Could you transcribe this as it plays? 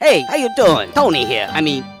Hey, how you doing? Tony here. I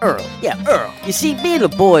mean, Earl. Yeah, Earl. You see, me and the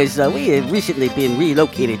boys, we have recently been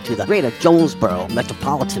relocated to the greater Jonesboro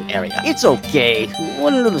metropolitan area. It's okay.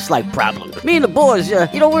 One little slight problem. Me and the boys,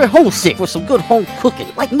 we're homesick for some good home cooking,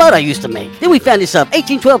 like Mother used to make. Then we found this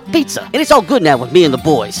 1812 pizza, and it's all good now with me and the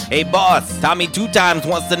boys. Hey, boss, Tommy 2 Times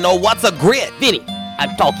wants to know what's a grit. Vinny,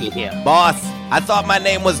 I'm talking here. Boss, I thought my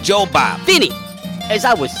name was Joe Bob. Vinny! As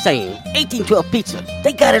I was saying, 1812 Pizza,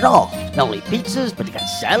 they got it all. Not only pizzas, but they got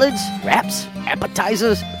salads, wraps,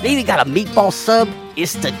 appetizers. They even got a meatball sub.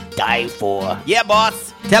 It's to die for. Yeah,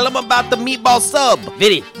 boss. Tell them about the meatball sub.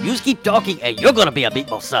 Vinny, you just keep talking and you're gonna be a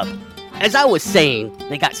meatball sub. As I was saying,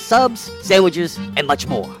 they got subs, sandwiches, and much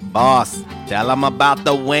more. Boss, tell them about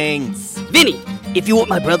the wings. Vinny, if you want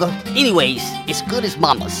my brother, anyways, it's good as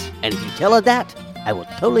mama's. And if you tell her that, I will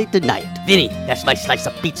totally deny it. Vinny, that's my slice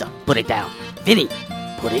of pizza. Put it down. Vinny,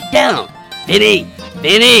 put it down. Vinny!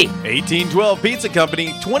 1812 Pizza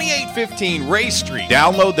Company, 2815 Ray Street.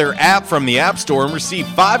 Download their app from the App Store and receive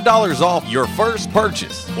 $5 off your first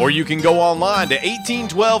purchase. Or you can go online to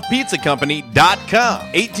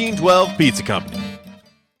 1812pizzacompany.com. 1812 Pizza Company.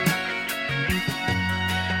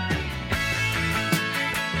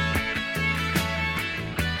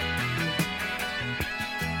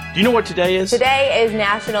 Do you know what today is? Today is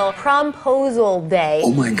National Promposal Day.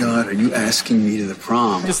 Oh my God, are you asking me to the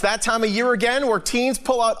prom? It's that time of year again where teens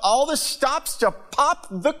pull out all the stops to pop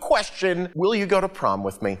the question, will you go to prom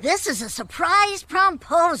with me? This is a surprise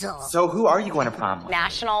promposal. So who are you going to prom with?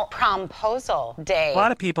 National Promposal Day. A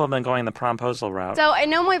lot of people have been going the promposal route. So I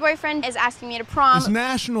know my boyfriend is asking me to prom. It's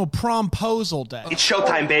National Promposal Day. It's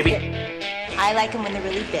showtime, baby. I like them when they're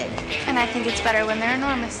really big. And I think it's better when they're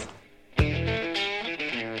enormous.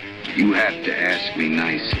 You have to ask me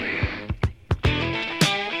nicely.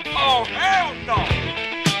 Oh, hell no!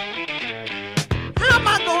 How am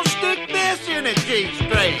I gonna stick this in a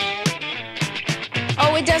G-string?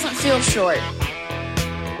 Oh, it doesn't feel short.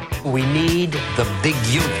 We need the big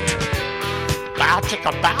unit. Bow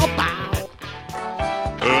chicka bow bow.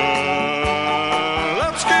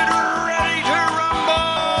 Let's get ready to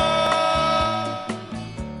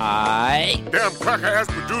rumble! Damn cracker-ass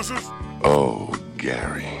producers. Oh,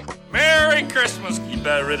 Gary. Merry Christmas. You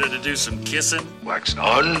about ready to do some kissing? Wax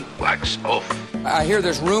on, wax off. I hear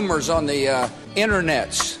there's rumors on the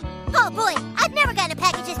internets. Oh boy, I've never gotten a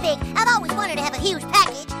package this big. I've always wanted to have a huge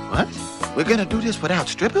package. What? We're gonna do this without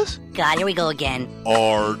strippers? God, here we go again.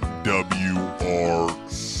 RWRC.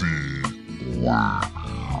 Wow.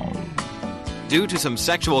 Due to some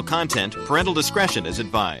sexual content, parental discretion is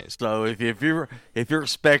advised. So if you're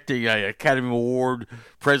expecting a Academy Award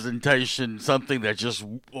presentation, something that's just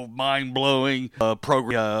mind-blowing,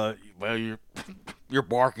 program, you're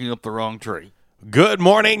barking up the wrong tree. Good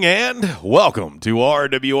morning and welcome to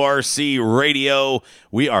RWRC Radio.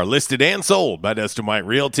 We are listed and sold by Destomite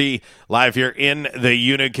Realty, live here in the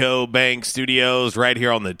Unico Bank Studios, right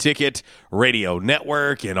here on the Ticket Radio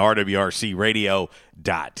Network and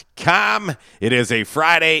RWRCRadio.com. It is a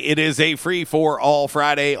Friday. It is a free-for-all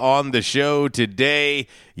Friday on the show today.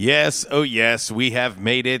 Yes, oh yes, we have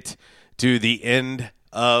made it to the end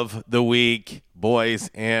of the week, boys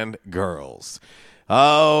and girls.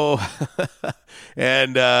 Oh,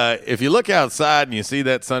 and if you look outside and you see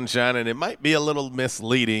that sun shining, it might be a little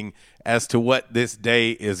misleading as to what this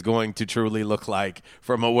day is going to truly look like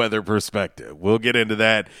from a weather perspective. We'll get into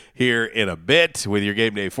that here in a bit with your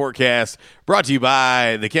game day forecast, brought to you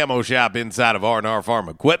by the Camo Shop inside of R&R Farm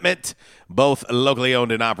Equipment, both locally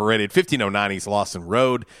owned and operated, 1509 East Lawson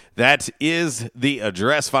Road. That is the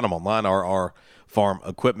address. Find them online,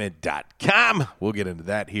 rrfarmequipment.com. We'll get into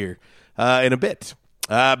that here in a bit.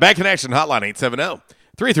 Back in action hotline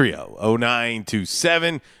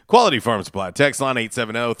 870-330-0927. Quality Farm Supply text line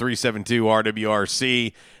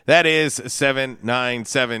 870-372-RWRC. That is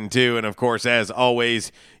 7972. And of course, as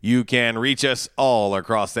always, you can reach us all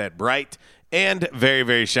across that bright and very,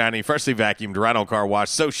 very shiny, freshly vacuumed Rhino Car Wash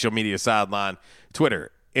social media sideline,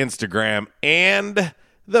 Twitter, Instagram, and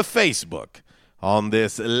the Facebook on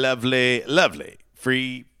this lovely, lovely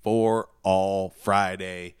free for all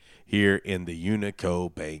Friday here in the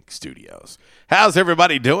Unico Bank Studios. How's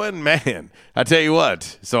everybody doing? Man, I tell you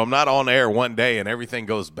what, so I'm not on air one day and everything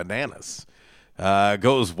goes bananas,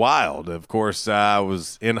 goes wild. Of course, I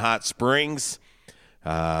was in Hot Springs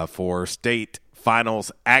for state finals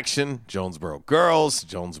action, Jonesboro girls,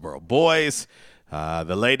 Jonesboro boys.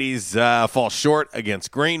 The ladies fall short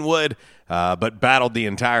against Greenwood, but battled the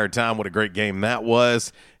entire time. What a great game that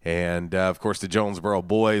was. And, of course, the Jonesboro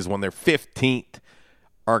boys won their 15th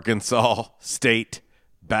Arkansas State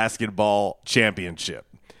Basketball Championship.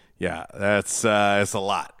 Yeah, that's a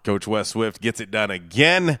lot. Coach Wes Swift gets it done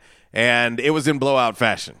again, and it was in blowout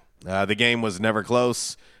fashion. The game was never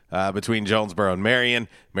close between Jonesboro and Marion.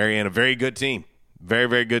 Marion, a very good team. Very,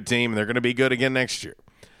 very good team, and they're going to be good again next year.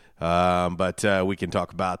 But we can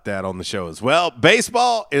talk about that on the show as well.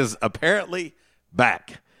 Baseball is apparently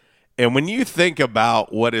back. And when you think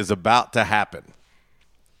about what is about to happen,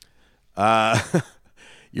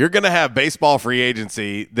 you're going to have baseball free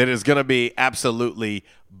agency that is going to be absolutely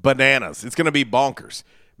bananas. It's going to be bonkers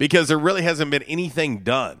because there really hasn't been anything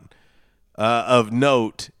done of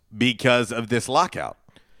note because of this lockout.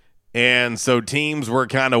 And so teams were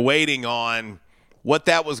kind of waiting on what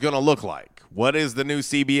that was going to look like. What is the new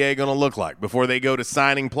CBA going to look like before they go to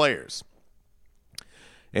signing players?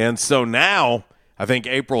 And so now, I think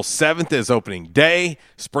April 7th is opening day.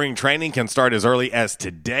 Spring training can start as early as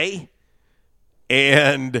today.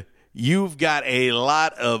 And you've got a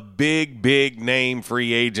lot of big, big name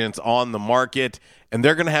free agents on the market, and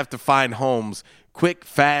they're going to have to find homes quick,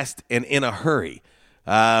 fast, and in a hurry.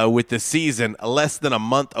 With the season less than a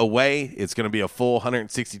month away, it's going to be a full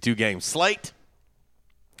 162-game slate.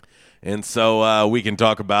 And so we can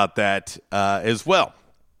talk about that as well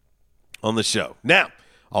on the show. Now,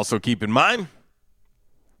 also keep in mind,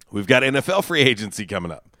 we've got NFL free agency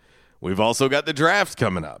coming up. We've also got the draft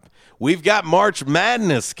coming up. We've got March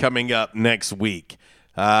Madness coming up next week.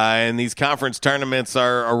 And these conference tournaments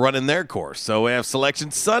are running their course. So we have Selection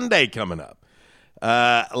Sunday coming up.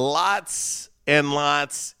 Lots and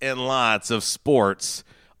lots and lots of sports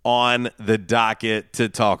on the docket to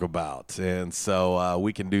talk about. And so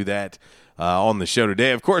we can do that on the show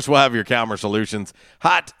today. Of course, we'll have your Calmer Solutions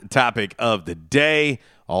hot topic of the day.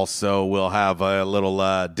 Also, we'll have a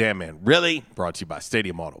little Damn Man Really, brought to you by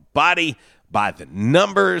Stadium Auto Body, by the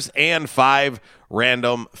numbers, and 5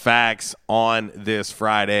 random facts on this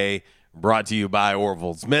Friday, brought to you by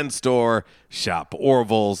Orville's Men's Store. Shop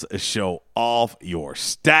Orville's, show off your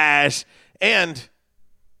stash. And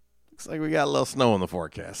looks like we got a little snow in the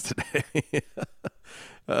forecast today.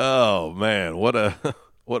 Oh man, what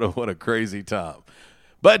a crazy time.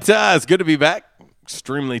 But it's good to be back.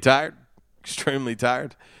 Extremely tired.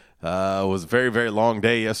 It was a very, very long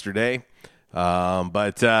day yesterday.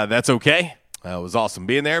 But that's okay. It was awesome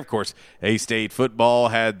being there. Of course, A-State football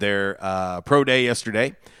had their pro day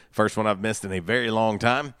yesterday. First one I've missed in a very long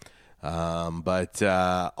time. But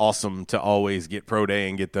awesome to always get pro day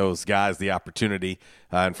and get those guys the opportunity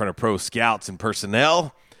in front of pro scouts and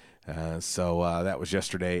personnel. So that was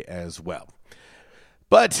yesterday as well.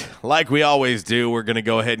 But like we always do, we're going to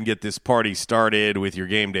go ahead and get this party started with your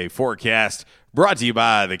game day forecast, brought to you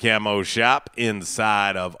by the Camo Shop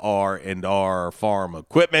inside of R&R Farm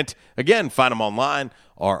Equipment. Again, find them online,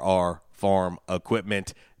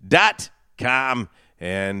 rrfarmequipment.com.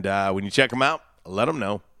 And when you check them out, let them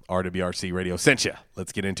know RWRC Radio sent you.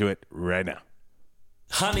 Let's get into it right now.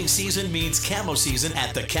 Hunting season means camo season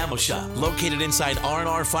at the Camo Shop, located inside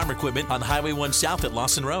R&R Farm Equipment on Highway 1 South at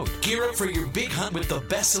Lawson Road. Gear up for your big hunt with the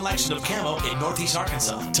best selection of camo in Northeast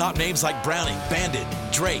Arkansas. Top names like Browning, Bandit,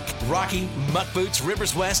 Drake, Rocky, Muck Boots,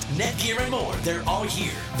 Rivers West, Netgear, and more. They're all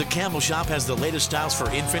here. The Camo Shop has the latest styles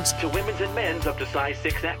for infants to women's and men's up to size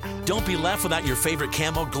 6X. Don't be left without your favorite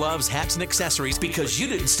camo gloves, hats, and accessories because you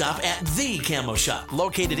didn't stop at the Camo Shop,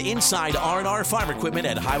 located inside R&R Farm Equipment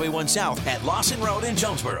at Highway 1 South at Lawson Road in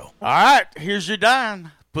Jonesboro. All right, here's your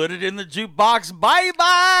dime. Put it in the jukebox.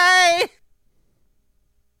 Bye-bye.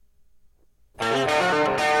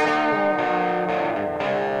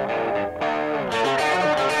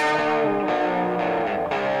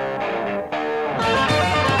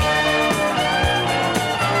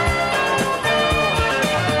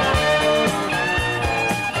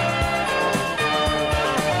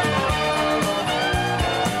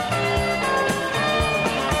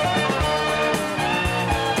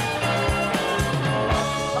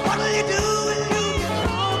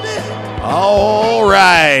 All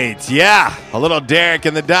right. Yeah. A little Derek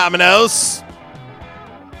and the Dominoes,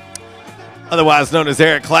 otherwise known as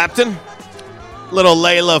Eric Clapton. Little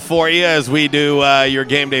Layla for you as we do your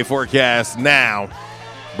game day forecast now.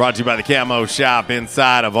 Brought to you by the Camo Shop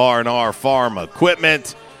inside of R&R Farm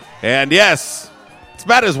Equipment. And yes, it's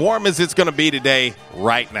about as warm as it's going to be today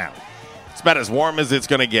right now. It's about as warm as it's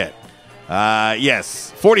going to get.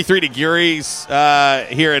 Yes, 43 degrees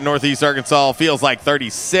here in Northeast Arkansas. Feels like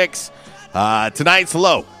 36. Tonight's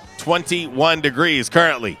low, 21 degrees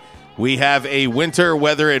currently. We have a winter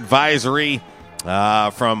weather advisory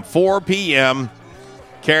from 4 p.m.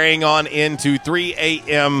 carrying on into 3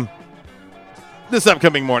 a.m. this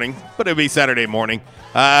upcoming morning, but it'll be Saturday morning.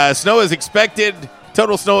 Snow is expected.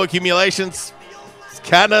 Total snow accumulations, it's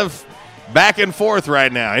kind of back and forth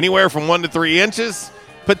right now, anywhere from 1 to 3 inches,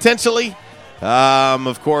 potentially.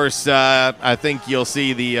 Of course, I think you'll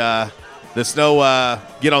see the snow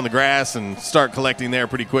get on the grass and start collecting there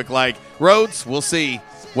pretty quick. Like roads, we'll see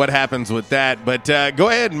what happens with that. But go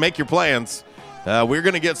ahead and make your plans. We're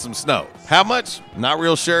going to get some snow. How much? Not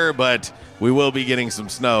real sure, but we will be getting some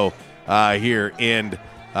snow here in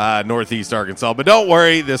Northeast Arkansas. But don't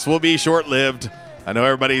worry, this will be short-lived. I know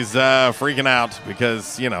everybody's freaking out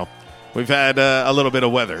because, we've had a little bit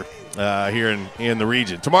of weather here in the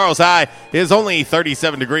region. Tomorrow's high is only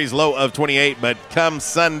 37 degrees, low of 28, but come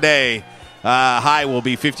Sunday, high will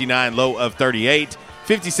be 59, low of 38.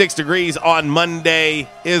 56 degrees on Monday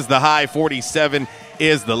is the high, 47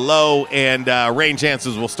 is the low, and rain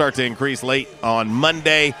chances will start to increase late on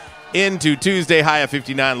Monday into Tuesday, high of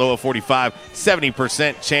 59, low of 45,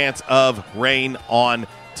 70% chance of rain on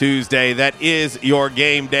Tuesday. That is your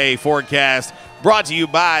game day forecast, brought to you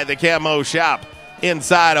by the Camo Shop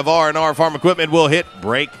inside of R&R Farm Equipment. We'll hit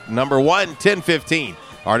break number 1, 10:15.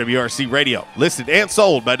 RWRC Radio, listed and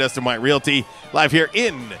sold by Dustin White Realty, live here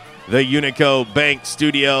in the Unico Bank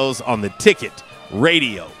Studios on the Ticket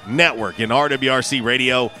Radio Network and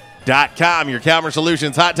RWRCradio.com. Your Calmer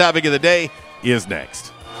Solutions hot topic of the day is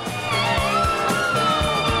next.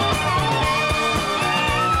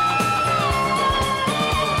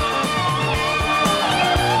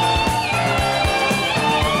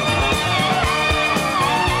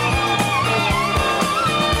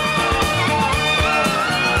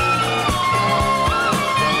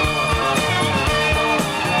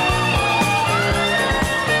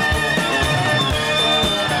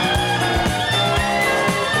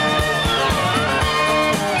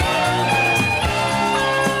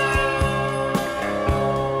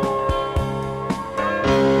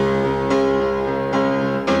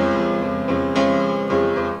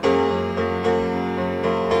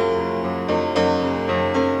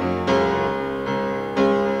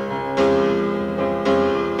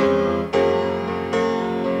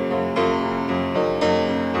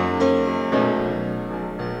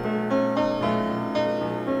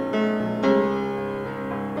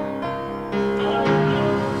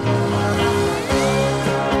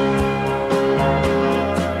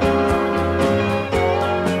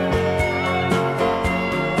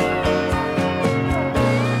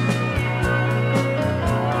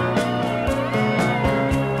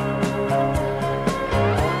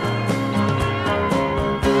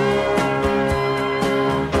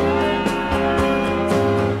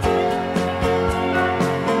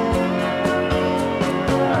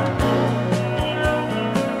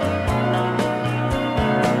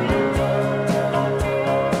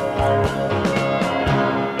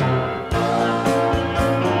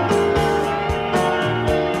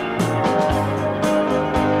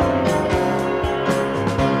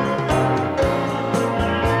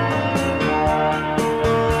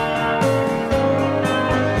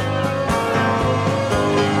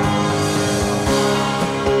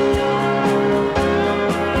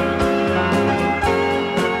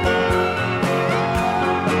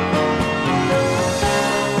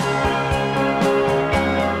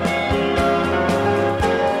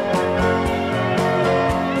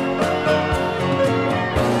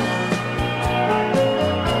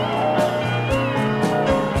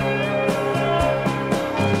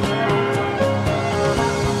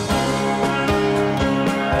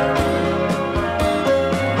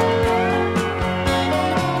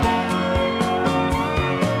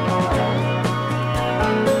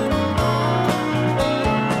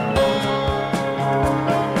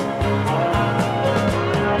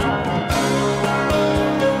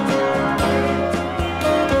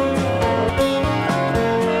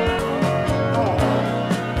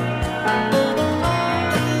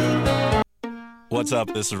 What's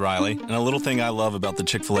up? This is Riley. And a little thing I love about the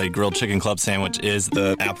Chick-fil-A Grilled Chicken Club sandwich is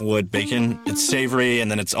the applewood bacon. It's savory,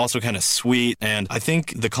 and then it's also kind of sweet. And I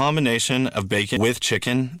think the combination of bacon with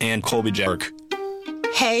chicken and Colby Jack.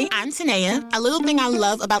 Hey, I'm Tanea. A little thing I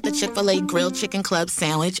love about the Chick-fil-A Grilled Chicken Club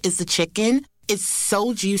sandwich is the chicken. It's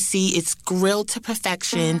so juicy. It's grilled to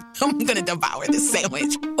perfection. I'm going to devour this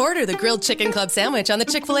sandwich. Order the Grilled Chicken Club sandwich on the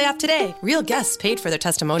Chick-fil-A app today. Real guests paid for their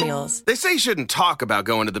testimonials. They say you shouldn't talk about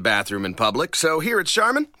going to the bathroom in public, so here at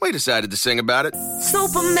Charmin, we decided to sing about it.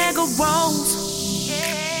 Super mega rolls.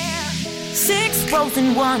 Yeah. 6 rolls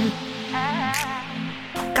in one.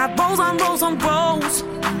 Got rolls on rolls on rolls.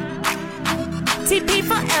 TP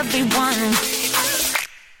for everyone.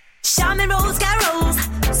 Charmin rolls got rolls.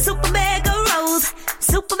 Super mega rolls.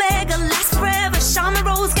 Super mega lasts forever. Charmin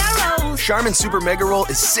rolls got rolls. Charmin Super Mega Roll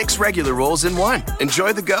is 6 regular rolls in one.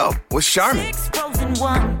 Enjoy the go with Charmin. 6 rolls in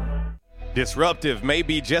one. Disruptive may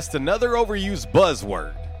be just another overused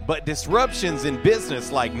buzzword, but disruptions in business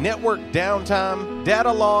like network downtime, data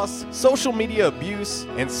loss, social media abuse,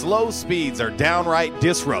 and slow speeds are downright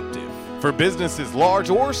disruptive. For businesses large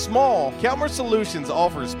or small, Calmer Solutions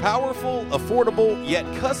offers powerful, affordable, yet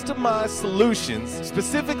customized solutions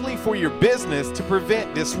specifically for your business to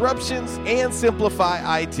prevent disruptions and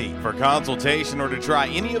simplify IT. For consultation or to try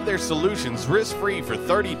any of their solutions risk-free for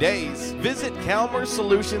 30 days, visit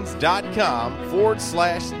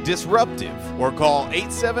calmersolutions.com/disruptive or call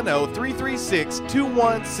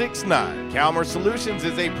 870-336-2169. Calmer Solutions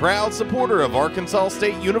is a proud supporter of Arkansas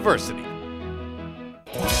State University.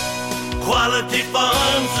 Quality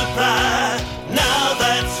Farm Supply, now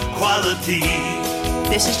that's quality.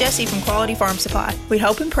 This is Jessie from Quality Farm Supply. We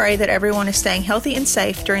hope and pray that everyone is staying healthy and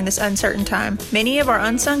safe during this uncertain time. Many of our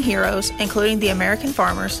unsung heroes, including the American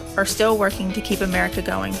farmers, are still working to keep America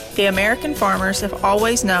going. The American farmers have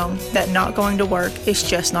always known that not going to work is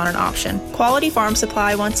just not an option. Quality Farm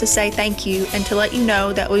Supply wants to say thank you and to let you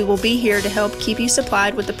know that we will be here to help keep you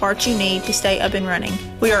supplied with the parts you need to stay up and running.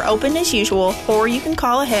 We are open as usual, or you can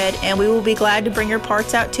call ahead and we will be glad to bring your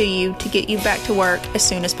parts out to you to get you back to work as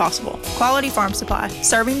soon as possible. Quality Farm Supply,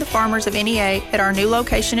 serving the farmers of NEA at our new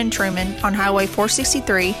location in Truman on Highway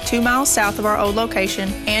 463, 2 miles south of our old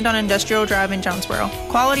location, and on Industrial Drive in Jonesboro.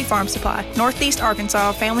 Quality Farm Supply, Northeast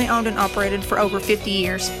Arkansas, family owned and operated for over 50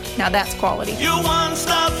 years. Now that's quality. Your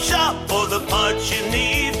one-stop shop for the parts you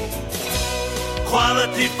need.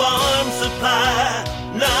 Quality Farm Supply,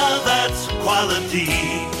 now that's quality.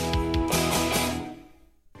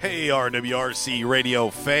 Hey RWRC Radio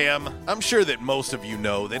fam, I'm sure that most of you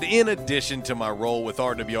know that in addition to my role with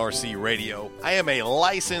RWRC Radio, I am a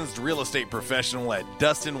licensed real estate professional at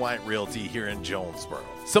Dustin White Realty here in Jonesboro.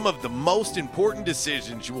 Some of the most important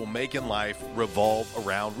decisions you will make in life revolve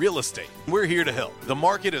around real estate. We're here to help. The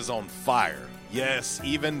market is on fire. Yes,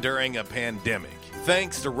 even during a pandemic,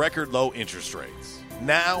 thanks to record low interest rates.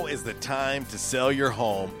 Now is the time to sell your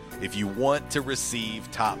home if you want to receive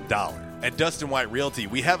top dollar. At Dustin White Realty,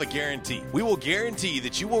 we have a guarantee. We will guarantee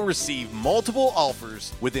that you will receive multiple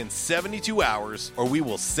offers within 72 hours or we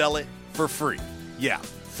will sell it for free. Yeah,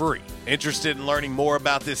 free. Interested in learning more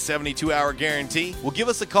about this 72-hour guarantee? Well, give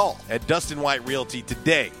us a call at Dustin White Realty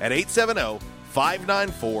today at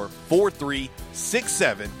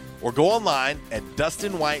 870-594-4367 or go online at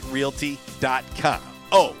DustinWhiteRealty.com.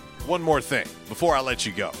 Oh, one more thing before I let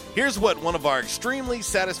you go. Here's what one of our extremely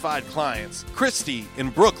satisfied clients, Christy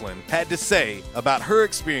in Brooklyn, had to say about her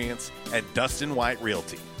experience at Dustin White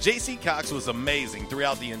Realty. J.C. Cox was amazing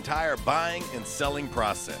throughout the entire buying and selling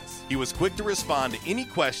process. He was quick to respond to any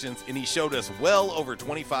questions and he showed us well over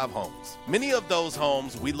 25 homes. Many of those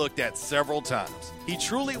homes we looked at several times. He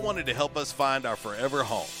truly wanted to help us find our forever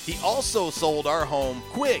home. He also sold our home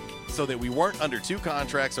quick so that we weren't under 2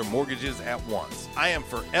 contracts or mortgages at once. I am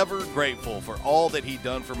forever grateful for all that he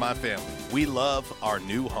done for my family. We love our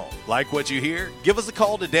new home. Like what you hear? Give us a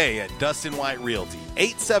call today at Dustin White Realty,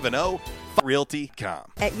 870-Realty.com.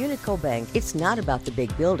 At Unico Bank, it's not about the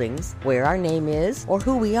big buildings, where our name is, or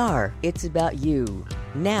who we are. It's about you,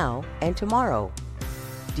 now and tomorrow.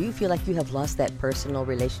 Do you feel like you have lost that personal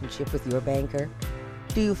relationship with your banker?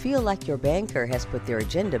 Do you feel like your banker has put their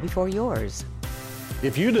agenda before yours?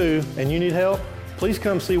 If you do and you need help, please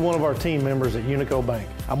come see one of our team members at Unico Bank.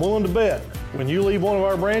 I'm willing to bet when you leave one of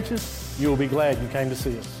our branches, you will be glad you came to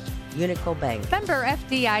see us. Unico Bank. Member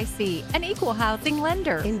FDIC, an equal housing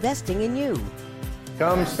lender. Investing in you.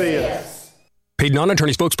 Come see us. Paid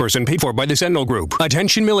non-attorney spokesperson paid for by the Sentinel Group.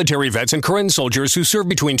 Attention military vets and current soldiers who served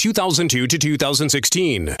between 2002 to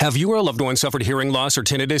 2016. Have you or a loved one suffered hearing loss or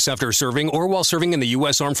tinnitus after serving or while serving in the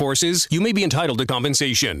U.S. Armed Forces? You may be entitled to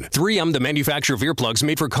compensation. 3M, the manufacturer of earplugs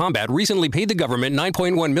made for combat, recently paid the government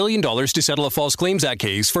 $9.1 million to settle a False Claims Act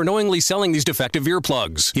case for knowingly selling these defective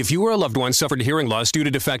earplugs. If you or a loved one suffered hearing loss due to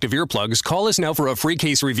defective earplugs, call us now for a free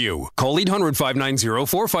case review. Call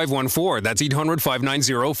 800-590-4514. That's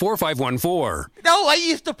 800-590-4514. No, they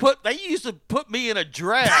used to put me in a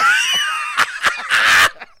dress.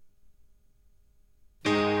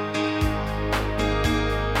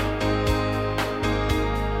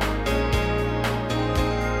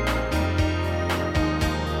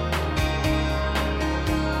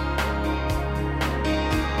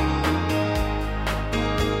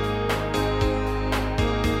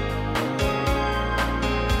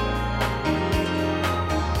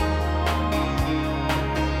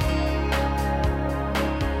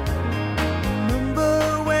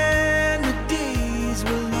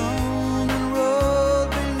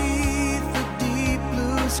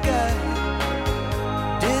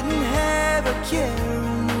 Care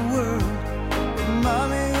in the world, but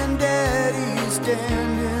mommy and dad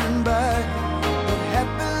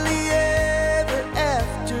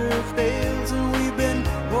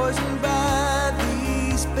poisoned by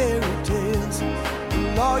these fairy tales.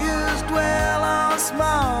 Lawyers dwell on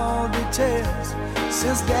small details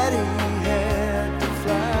since Daddy had to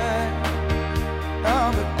fly.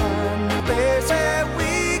 Oh, but I'm the place where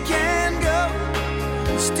we can go,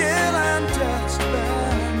 still untouched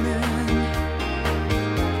by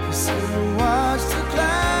men. So watch the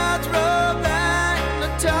clouds roll by, the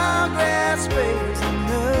tall grass waves in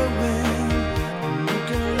the wind. You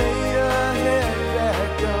can lay your head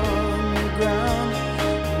back on the ground,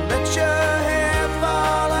 let your hair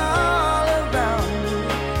fall all around you.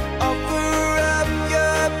 Offer up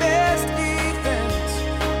your best defense.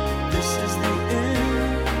 This is the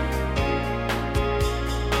end.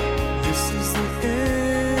 This is the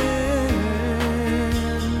end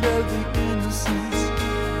of the innocence.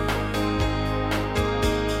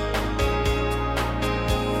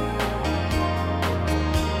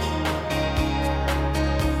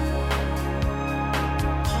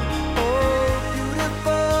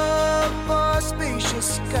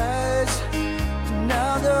 Spacious skies,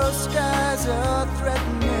 now those skies are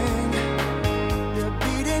threatening. They're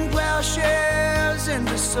beating plowshares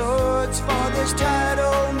into swords for this tired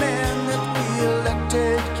old man that we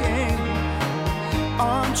elected king.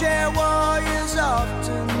 Armchair warriors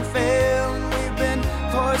often fail, and we've been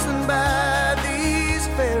poisoned by these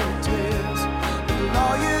fairy tales. The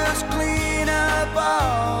lawyers clean up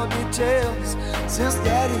all details since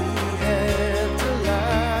Daddy had to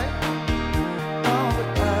lie.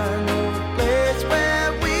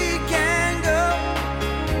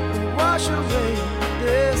 Wash away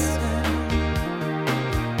this sin.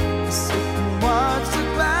 Sit and watch the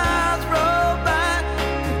clouds roll by,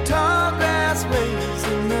 the tall grass waves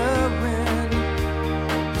in the wind.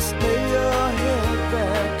 Just lay your head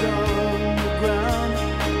back on the ground,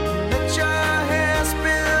 let your hair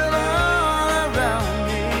spill all around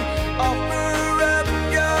me. Offer up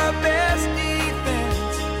your best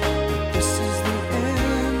defense. This is the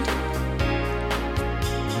end.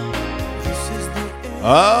 This is the end.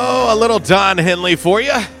 Oh, a little Don Henley for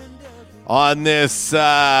you on this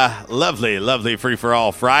lovely, lovely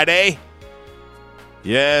free-for-all Friday.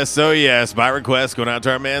 Yes, oh yes, by request, going out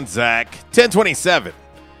to our man Zach. 1027,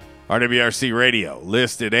 RWRC Radio,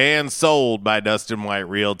 listed and sold by Dustin White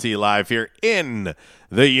Realty, live here in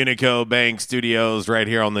the Unico Bank Studios, right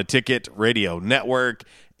here on the Ticket Radio Network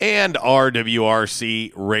and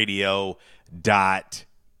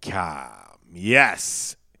RWRCradio.com.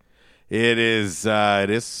 Yes, it is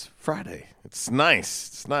Friday. It's nice.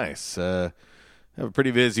 It's nice. Have a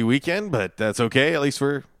pretty busy weekend, but that's okay. At least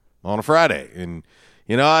we're on a Friday. And,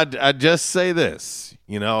 you know, I'd just say this.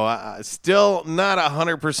 You know, I'm still not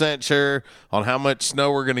 100% sure on how much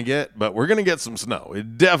snow we're going to get, but we're going to get some snow.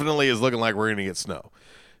 It definitely is looking like we're going to get snow.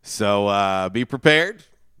 So be prepared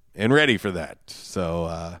and ready for that.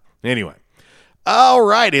 So anyway. All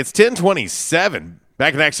right, it's 10:27.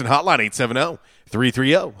 Back in Action Hotline,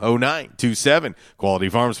 870-330-0927. Quality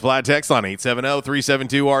Farm Supply text line,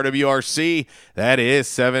 870-372-RWRC. That is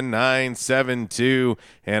 7972.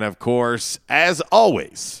 And, of course, as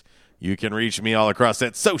always, you can reach me all across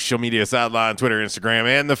that social media sideline, Twitter, Instagram,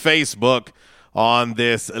 and the Facebook on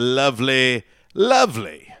this lovely,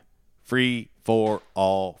 lovely Free for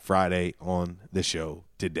All Friday on the show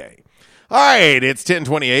today. All right, it's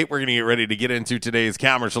 10:28. We're going to get ready to get into today's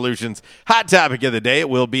Calmer Solutions hot topic of the day. It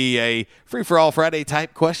will be a free-for-all Friday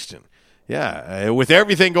type question. Yeah, with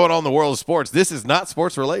everything going on in the world of sports, this is not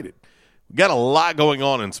sports related. We've got a lot going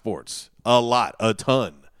on in sports, a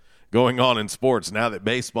ton going on in sports now that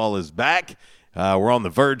baseball is back. We're on the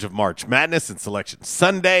verge of March Madness and Selection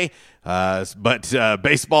Sunday, but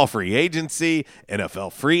baseball free agency,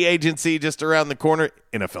 NFL free agency just around the corner,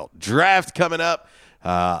 NFL draft coming up.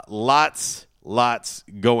 Lots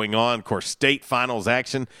going on. Of course, state finals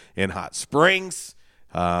action in Hot Springs.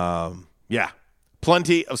 Yeah,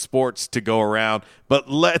 plenty of sports to go around. But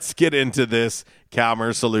let's get into this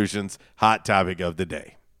Calmer Solutions hot topic of the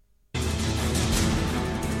day.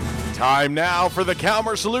 Time now for the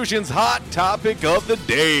Calmer Solutions hot topic of the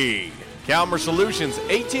day. Calmer Solutions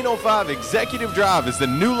 1805 Executive Drive is the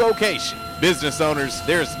new location. Business owners,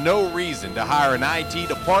 there's no reason to hire an IT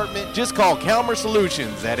department. Just call Calmer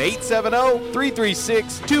Solutions at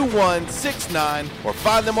 870-336-2169 or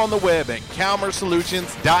find them on the web at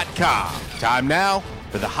calmersolutions.com. Time now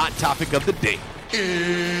for the hot topic of the day.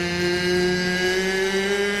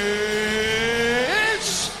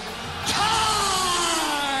 It's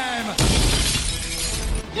time!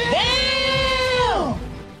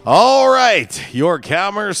 All right, your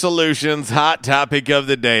Calmer Solutions hot topic of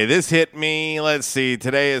the day. This hit me, let's see,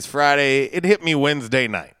 today is Friday. It hit me Wednesday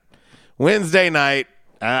night.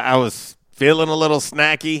 I was feeling a little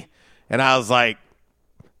snacky, and I was like,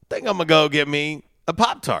 I think I'm going to go get me a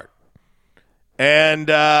Pop-Tart. And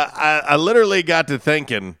I literally got to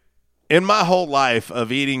thinking, in my whole life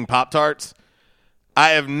of eating Pop-Tarts, I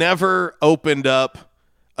have never opened up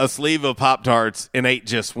a sleeve of Pop-Tarts and ate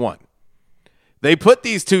just one. They put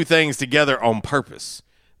these two things together on purpose.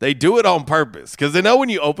 They do it on purpose because they know when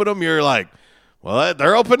you open them, you're like, well,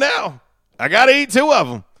 they're open now. I got to eat two of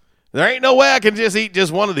them. There ain't no way I can just eat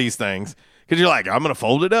just one of these things because you're like, I'm going to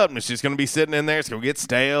fold it up and it's just going to be sitting in there. It's going to get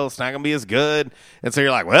stale. It's not going to be as good. And so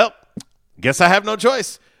you're like, well, guess I have no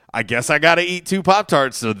choice. I guess I got to eat two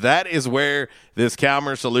Pop-Tarts. So that is where this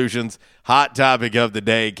Calmer Solutions hot topic of the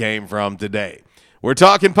day came from today. We're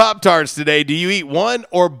talking Pop-Tarts today. Do you eat one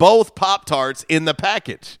or both Pop-Tarts in the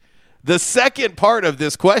package? The second part of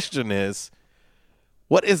this question is,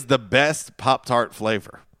 what is the best Pop-Tart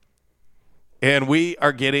flavor? And we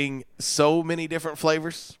are getting so many different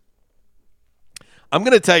flavors. I'm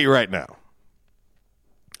going to tell you right now,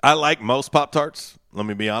 I like most Pop-Tarts. Let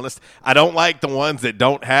me be honest. I don't like the ones that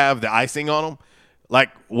don't have the icing on them.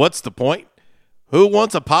 Like, what's the point? Who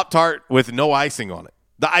wants a Pop-Tart with no icing on it?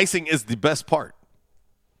 The icing is the best part.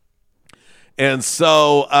 And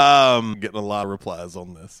so, getting a lot of replies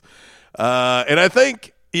on this. And I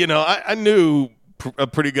think, I knew a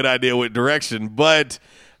pretty good idea with direction, but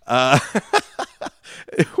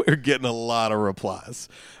we're getting a lot of replies.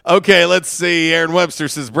 Okay, let's see. Aaron Webster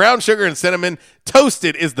says, brown sugar and cinnamon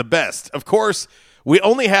toasted is the best. Of course, we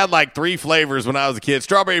only had like 3 flavors when I was a kid,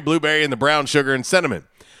 strawberry, blueberry, and the brown sugar and cinnamon.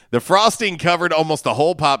 The frosting covered almost the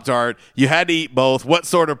whole Pop-Tart. You had to eat both. What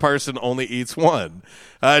sort of person only eats one?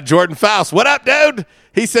 Jordan Faust, what up, dude?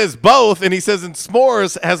 He says both, and he says, and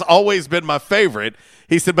s'mores has always been my favorite.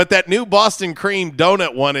 He said, but that new Boston cream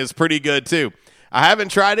donut one is pretty good, too. I haven't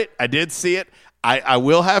tried it. I did see it. I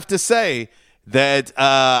will have to say that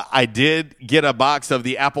I did get a box of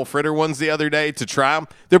the apple fritter ones the other day to try them.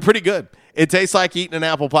 They're pretty good. It tastes like eating an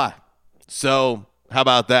apple pie. So how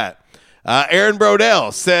about that? Aaron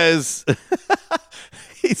Brodell says,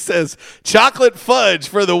 he says, chocolate fudge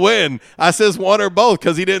for the win. I says one or both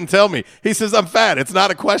because he didn't tell me. He says, I'm fat. It's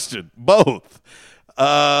not a question. Both.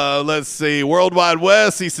 Let's see. Worldwide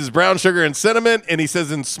West, he says brown sugar and cinnamon, and he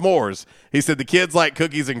says in s'mores. He said the kids like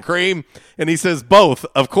cookies and cream, and he says both,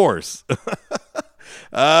 of course.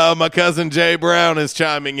 My cousin Jay Brown is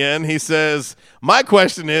chiming in. He says, my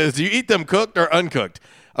question is, do you eat them cooked or uncooked?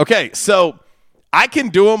 Okay, so I can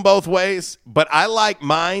do them both ways, but I like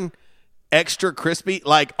mine extra crispy,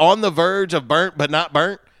 like on the verge of burnt but not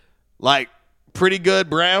burnt, like pretty good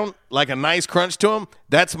brown, like a nice crunch to them.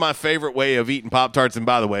 That's my favorite way of eating Pop-Tarts. And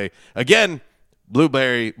by the way, again,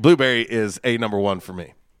 blueberry is a number one for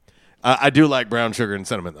me. I do like brown sugar and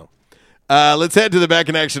cinnamon, though. Let's head to the Back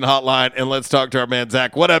in Action hotline, and let's talk to our man,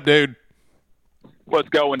 Zach. What up, dude? What's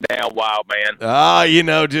going down, wild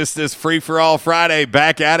man? Just this free-for-all Friday,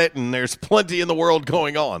 back at it, and there's plenty in the world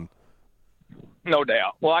going on. No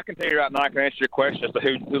doubt. Well, I can tell you right now, I can answer your question as to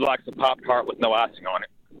who likes a Pop-Tart with no icing on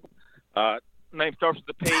it. Name starts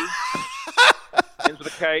with a P, ends with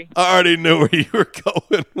a K. I already knew where you were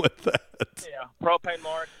going with that. Yeah, propane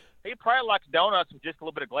mark. He probably likes donuts with just a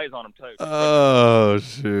little bit of glaze on them, too. Oh,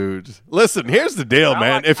 shoot. Listen, here's the deal,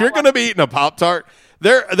 man. If you're going to be eating a Pop-Tart,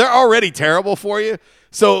 they're already terrible for you.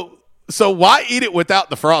 So why eat it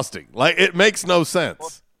without the frosting? Like, it makes no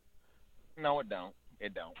sense. No, it don't.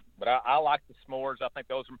 It don't. But I like the s'mores. I think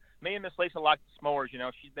those are – me and Miss Lisa like the s'mores.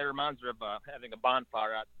 That reminds her of having a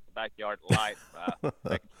bonfire out in the backyard at light,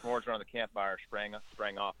 making s'mores around the campfire, spraying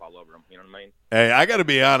off all over them. You know what I mean? Hey, I got to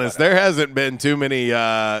be honest. There hasn't been too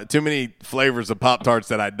many flavors of Pop-Tarts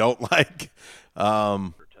that I don't like.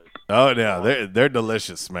 Oh, yeah, they're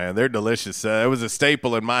delicious, man. They're delicious. It was a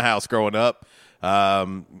staple in my house growing up.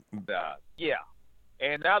 Yeah.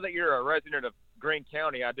 And now that you're a resident of Greene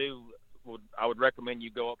County, I would recommend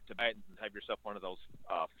you go up to Baton and have yourself one of those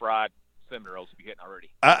fried cinnamon rolls if you hadn't already.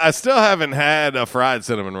 I still haven't had a fried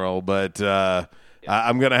cinnamon roll, but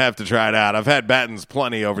I'm going to have to try it out. I've had Baton's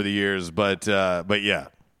plenty over the years, but yeah.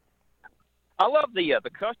 I love the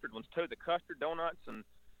custard ones too. The custard donuts and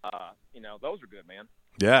those are good, man.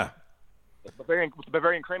 Yeah. With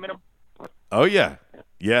Bavarian cream in them. Oh yeah,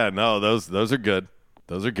 yeah. No, those are good.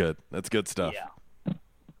 Those are good. That's good stuff. Yeah.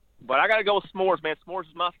 But I got to go with s'mores, man. S'mores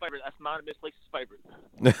is my favorite. That's mine and Miss Lisa's favorite.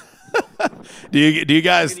 Do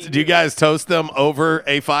you guys toast them over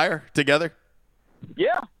a fire together?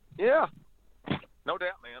 Yeah. No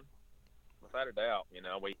doubt, man. Without a doubt.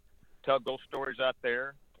 We tell ghost stories out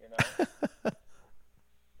there,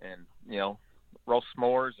 and, roast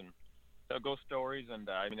s'mores and tell ghost stories. And,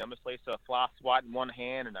 Miss Lisa fly swat in one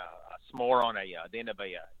hand and a s'more on the end of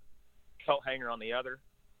a coat hanger on the other.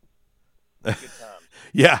 Good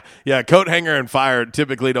times. Yeah. Coat hanger and fire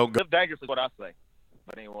typically don't go. Live dangerously, what I say.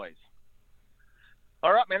 But anyways.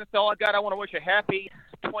 All right, man, that's all I got. I want to wish a happy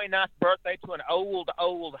 29th birthday to an old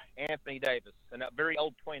Anthony Davis, and a very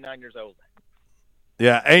old 29 years old.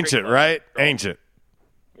 Yeah, ancient, right? Ancient.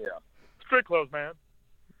 Yeah. Street clothes, man.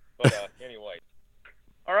 But anyways.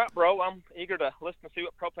 All right, bro, I'm eager to listen to see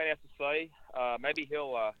what Propane has to say. Maybe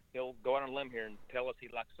he'll go out on a limb here and tell us he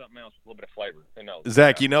likes something else with a little bit of flavor. Who knows?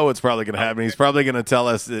 Zach, you know what's probably going to happen. He's probably going to tell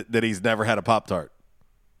us that he's never had a Pop-Tart.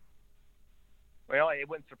 Well, it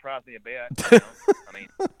wouldn't surprise me a bit. You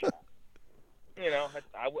know? I mean,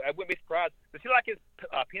 I wouldn't be surprised. Does he like his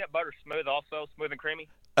peanut butter smooth also, smooth and creamy?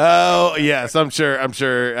 Oh, yes, I'm sure.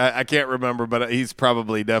 I can't remember, but he's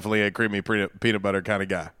probably definitely a creamy peanut butter kind of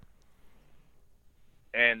guy.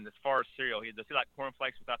 And as far as cereal, does he like Corn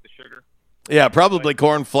Flakes without the sugar? Yeah, probably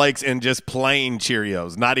Corn Flakes and just plain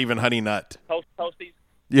Cheerios, not even Honey Nut. Toasties?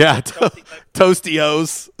 Yeah,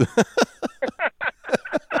 Toasty-O's.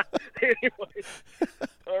 Anyways,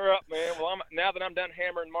 all right, man. Well, now that I'm done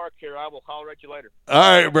hammering Mark here, I will holler at you later.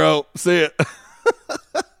 All right, bro. See ya.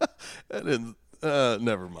 That is,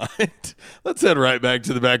 never mind. Let's head right back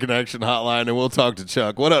to the Back in Action hotline, and we'll talk to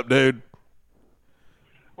Chuck. What up, dude?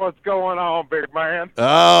 What's going on, big man?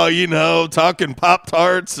 Oh, talking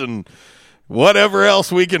Pop-Tarts and whatever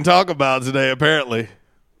else we can talk about today, apparently.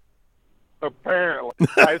 Apparently.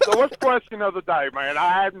 Hey, so what's the question of the day, man?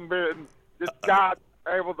 I hadn't been just got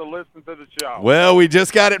able to listen to the show. Well, we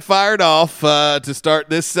just got it fired off to start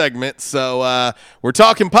this segment, so we're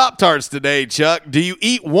talking Pop-Tarts today, Chuck. Do you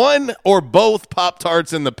eat one or both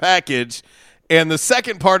Pop-Tarts in the package? And the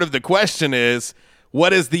second part of the question is,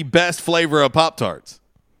 what is the best flavor of Pop-Tarts?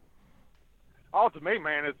 Oh, to me,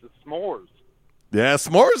 man, it's the s'mores. Yeah,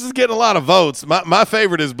 s'mores is getting a lot of votes. My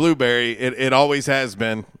favorite is blueberry. It always has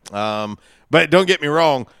been. But don't get me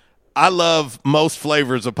wrong, I love most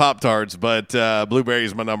flavors of Pop-Tarts, but blueberry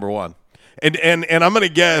is my number one. And I'm going to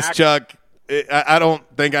guess, Chuck, I don't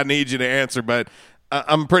think I need you to answer, but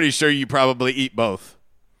I'm pretty sure you probably eat both.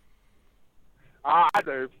 I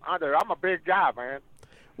do. I'm a big guy, man.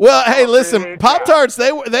 Well, hey, listen, Pop-Tarts,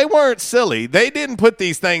 they weren't silly. They didn't put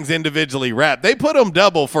these things individually wrapped. They put them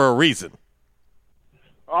double for a reason.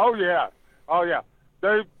 Oh, yeah.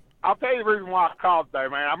 Dude, I'll tell you the reason why I called today,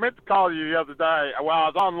 man. I meant to call you the other day. Well, I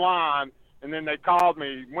was online, and then they called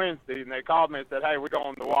me Wednesday, and they called me and said, hey, we're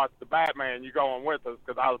going to watch the Batman. You going with us?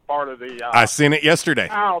 Because I was part of the I seen it yesterday.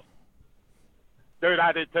 House. Dude,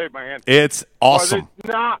 I did too, man. It's awesome. It's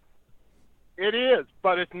not. It is,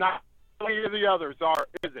 but it's not. Any of the others are,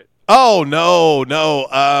 is it? Oh, no.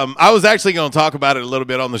 I was actually going to talk about it a little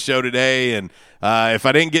bit on the show today, and if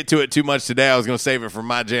I didn't get to it too much today, I was going to save it for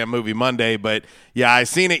My Jam Movie Monday. But, yeah, I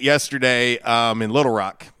seen it yesterday in Little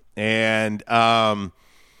Rock, and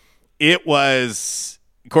it was,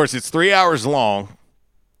 of course, it's 3 hours long,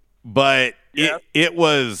 but it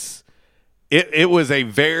was a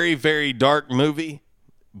very, very dark movie,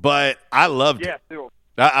 but I loved it.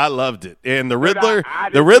 I loved it, and the Riddler.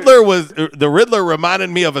 The Riddler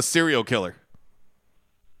reminded me of a serial killer.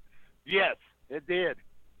 Yes, it did.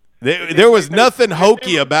 There was nothing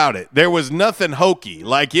hokey about it. There was nothing hokey.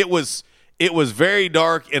 Like it was very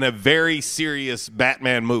dark and a very serious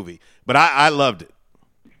Batman movie. But I loved it.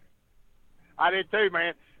 I did too,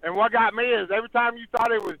 man. And what got me is every time you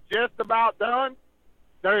thought it was just about done,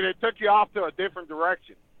 dude, it took you off to a different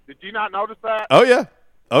direction. Did you not notice that? Oh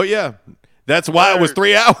yeah. That's why it was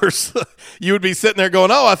 3 hours. You would be sitting there going,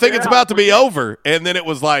 I think it's about to be over. And then it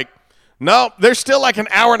was like, no, there's still like an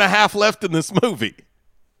hour and a half left in this movie.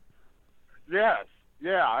 Yes.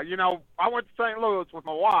 Yeah. I went to St. Louis with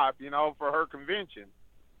my wife, for her convention.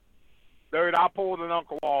 Dude, I pulled an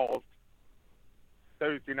Uncle Walls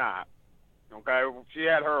Tuesday night. Okay? She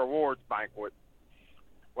had her awards banquet.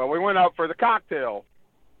 Well, we went up for the cocktail.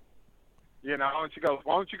 And she goes,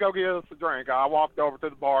 why don't you go get us a drink? I walked over to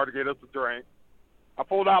the bar to get us a drink. I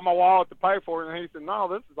pulled out my wallet to pay for it, and he said, no,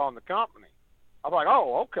 this is on the company. I was like,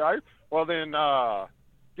 oh, okay. Well, then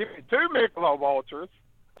give me 2 Michelob Ultras,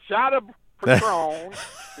 a shot of Patron,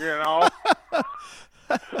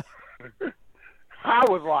 I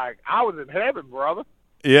was in heaven, brother.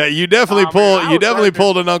 Yeah, you definitely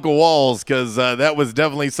pulled an Uncle Walls because that was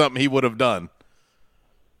definitely something he would have done.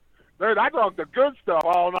 Dude, I drank the good stuff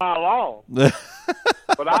all night long.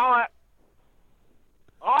 But I'll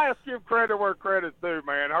have to give credit where credit's due,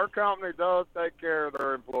 man. Her company does take care of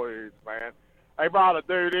their employees, man. They brought a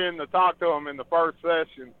dude in to talk to him in the first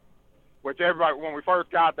session, which everybody, when we first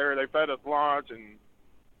got there, they fed us lunch, and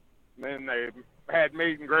then they had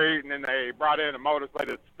meet and greet, and then they brought in a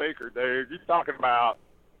motivated speaker, dude. You're talking about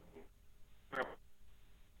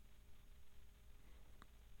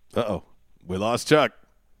Uh-oh. We lost Chuck.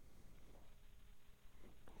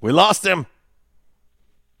 We lost him.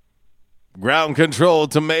 Ground control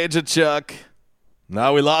to Major Chuck.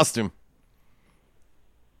 Now we lost him.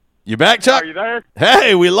 You back, Chuck? Are you there?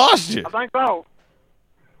 Hey, we lost you. I think so.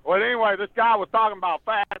 Well, anyway, this guy was talking about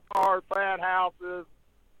fat cars, fat houses,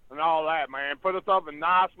 and all that, man. Put us up in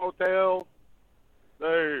nice motels.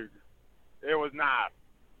 Dude, it was nice.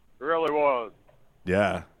 It really was.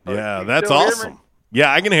 Yeah, So yeah, you that's still hear me? awesome.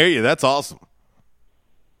 Yeah, I can hear you. That's awesome.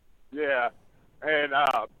 Yeah. And,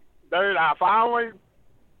 dude, I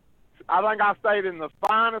think I stayed in the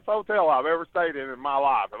finest hotel I've ever stayed in my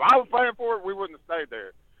life. If I was paying for it, we wouldn't have stayed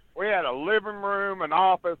there. We had a living room, an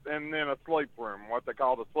office, and then a sleep room, what they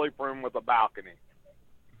call the sleep room with a balcony.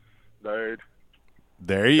 Dude.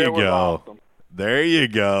 There you It was go. awesome. There you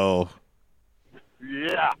go.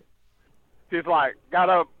 Yeah. Just like got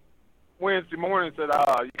up Wednesday morning and said,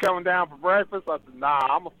 you coming down for breakfast? I said, nah,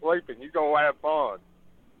 I'm sleeping. You go have fun.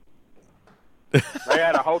 They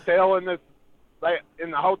had a hotel in the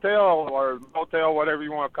hotel or motel, whatever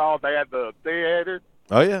you want to call it. They had the theater.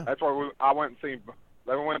 Oh, yeah. That's where I went and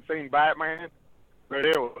seen Batman. But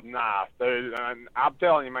it was nice, dude. And I'm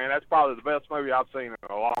telling you, man, that's probably the best movie I've seen in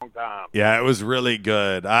a long time. Yeah, it was really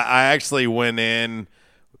good. I actually went in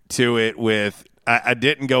to it with I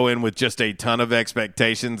didn't go in with just a ton of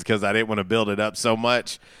expectations because I didn't want to build it up so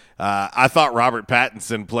much. I thought Robert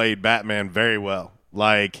Pattinson played Batman very well.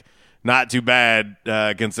 Like, not too bad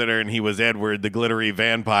considering he was Edward, the glittery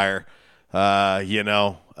vampire,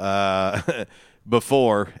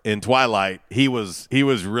 before in Twilight. He was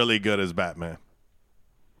really good as Batman.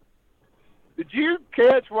 Did you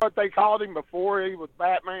catch what they called him before he was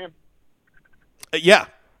Batman? Yeah.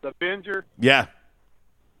 The Avenger? Yeah.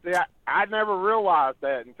 See, I never realized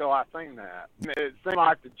that until I seen that. It seemed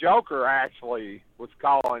like the Joker actually was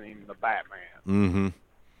calling him the Batman. Mm-hmm.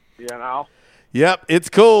 You know? Yep, it's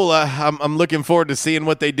cool. I'm looking forward to seeing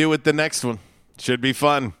what they do with the next one. Should be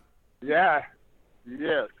fun. Yeah.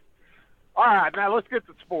 Yes. All right, now let's get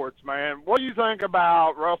to sports, man. What do you think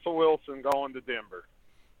about Russell Wilson going to Denver?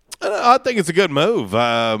 I think it's a good move.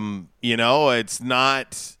 It's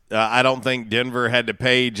not I don't think Denver had to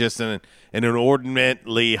pay just an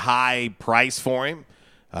inordinately high price for him.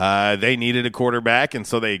 They needed a quarterback, and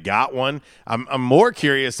so they got one. I'm more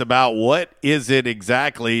curious about what is it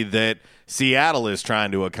exactly that Seattle is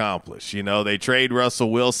trying to accomplish. They trade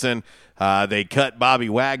Russell Wilson. They cut Bobby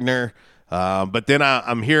Wagner. But then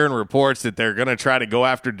I'm hearing reports that they're going to try to go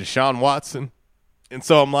after Deshaun Watson. And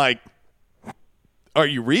so I'm like, are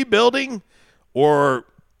you rebuilding? Or,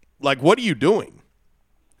 like, what are you doing?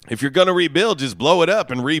 If you're going to rebuild, just blow it up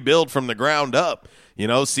and rebuild from the ground up.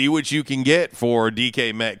 See what you can get for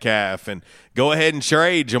DK Metcalf and go ahead and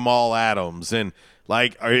trade Jamal Adams. And,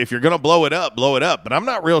 like, if you're going to blow it up, blow it up. But I'm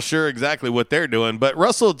not real sure exactly what they're doing. But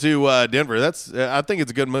Russell to Denver, I think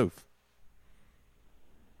it's a good move.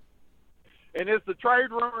 And is the trade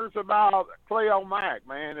rumors about Khalil Mack,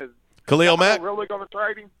 man? Is Khalil Mack really going to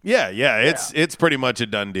trade him? Yeah. It's pretty much a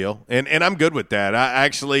done deal, and I'm good with that. I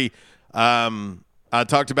actually I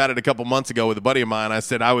talked about it a couple months ago with a buddy of mine. I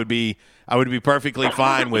said I would be perfectly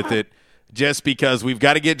fine with it, just because we've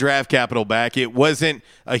got to get draft capital back. It wasn't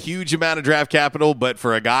a huge amount of draft capital, but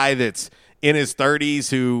for a guy that's in his 30s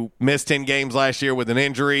who missed 10 games last year with an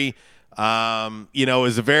injury,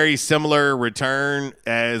 is a very similar return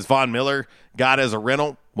as Von Miller got as a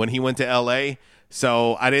rental when he went to L.A.,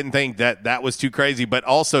 so I didn't think that was too crazy. But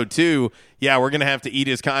also, too, yeah, we're going to have to eat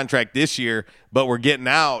his contract this year, but we're getting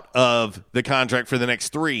out of the contract for the next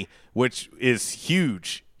 3, which is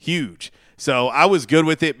huge, huge. So I was good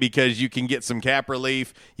with it because you can get some cap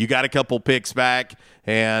relief. You got a couple picks back,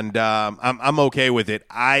 and I'm okay with it.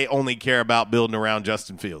 I only care about building around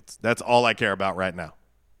Justin Fields. That's all I care about right now.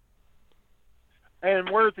 And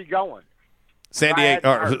where's he going? San Diego,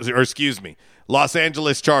 or excuse me, Los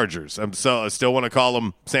Angeles Chargers. I still want to call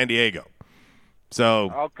them San Diego. So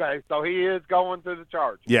okay, so he is going to the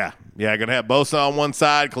Chargers. Yeah, going to have Bosa on one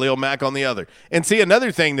side, Khalil Mack on the other. And see,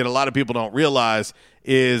 another thing that a lot of people don't realize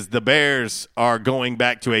is the Bears are going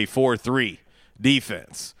back to a 4-3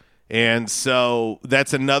 defense, and so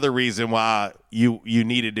that's another reason why you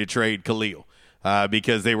needed to trade Khalil.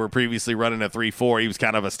 Because they were previously running a 3-4. He was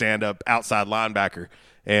kind of a stand-up outside linebacker.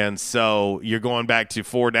 And so you're going back to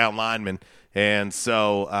 4 down linemen. And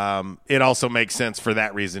so it also makes sense for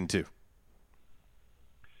that reason, too.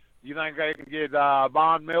 You think they can get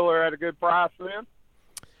Von Miller at a good price then?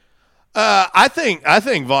 I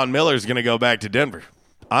think Von Miller is going to go back to Denver,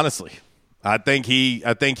 honestly. I think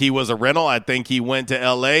he was a rental. I think he went to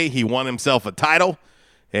L.A. He won himself a title.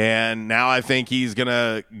 And now I think he's going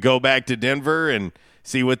to go back to Denver, and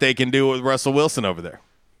see what they can do with Russell Wilson over there.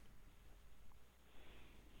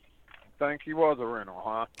 Think he was a rental,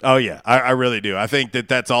 huh? Oh, yeah, I really do. I think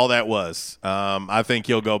that's all that was. I think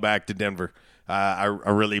he'll go back to Denver. I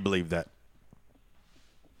really believe that.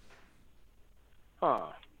 Huh.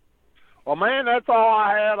 Well, man, that's all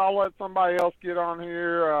I had. I'll let somebody else get on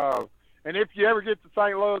here. And if you ever get to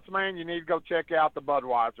St. Louis, man, you need to go check out the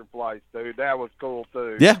Budweiser place, dude. That was cool,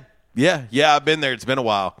 too. Yeah. I've been there. It's been a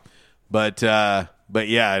while. But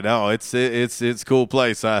yeah, no, it's a cool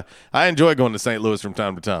place. I enjoy going to St. Louis from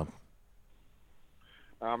time to time.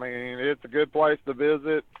 I mean, it's a good place to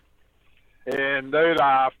visit. And, dude,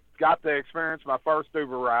 I got to experience my first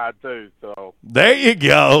Uber ride, too. So there you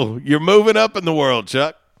go. You're moving up in the world,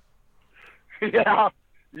 Chuck. Yeah,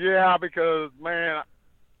 because, man,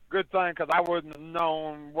 good thing because I wouldn't have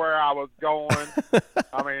known where I was going.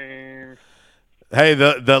 I mean, hey,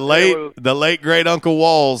 the late great Uncle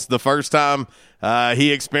Walls, the first time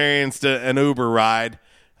he experienced an Uber ride,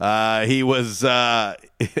 he was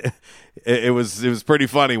it was pretty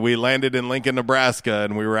funny. We landed in Lincoln, Nebraska,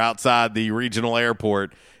 and we were outside the regional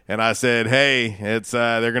airport. And I said, "Hey, it's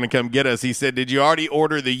they're going to come get us." He said, "Did you already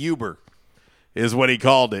order the Uber?" Is what he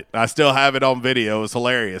called it. I still have it on video. It was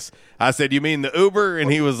hilarious. I said, "You mean the Uber?" And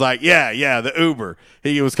he was like, yeah, the Uber.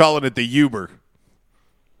 He was calling it the Uber.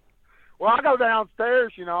 Well, I go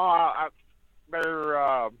downstairs, you know,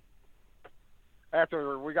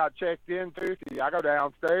 after we got checked in Tuesday, I go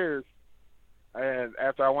downstairs, and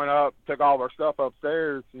after I went up, took all our stuff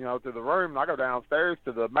upstairs, you know, to the room, and I go downstairs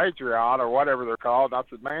to the matriarch or whatever they're called, and I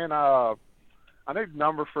said, "Man, I need a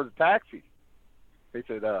number for the taxi." He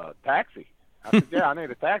said, "Taxi?" I said, "Yeah, I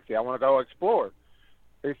need a taxi. I want to go explore."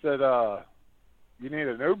 He said, "You need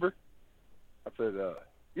an Uber?" I said,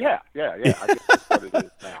 yeah. I guess that's what it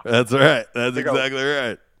is now. That's right. That's exactly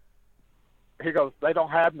right. He goes, "They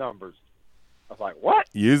don't have numbers." I was like, "What?"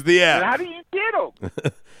 Use the app. And how do you get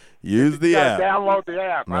them? Use the app. Download the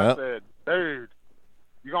app. Yep. I said, "Dude,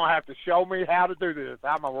 you're going to have to show me how to do this.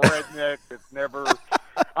 I'm a redneck that's never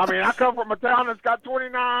 – I mean, I come from a town that's got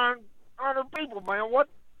 2,900 people, man. What?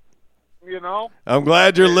 You know, I'm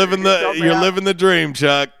glad you're living the dream,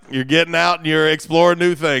 Chuck. You're getting out and you're exploring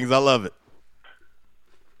new things. I love it.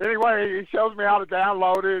 Anyway, he shows me how to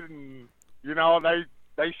download it, and you know,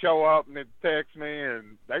 they show up and they text me,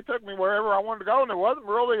 and they took me wherever I wanted to go, and it wasn't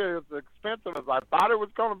really as expensive as I thought it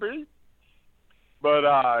was going to be. But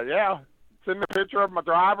yeah, send me a picture of my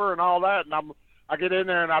driver and all that, and I get in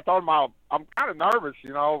there and I told him I'm kind of nervous,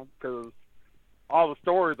 you know, because all the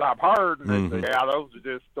stories I've heard, and they say, yeah, those are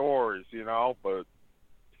just stories, you know. But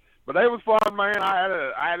it was fun, man.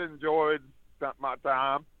 I had enjoyed my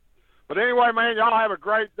time. But anyway, man, y'all have a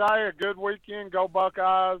great day, a good weekend. Go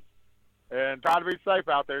Buckeyes, and try to be safe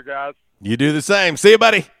out there, guys. You do the same. See you,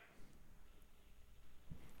 buddy.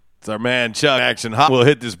 It's our man Chuck Action Hot. We'll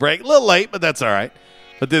hit this break a little late, but that's all right.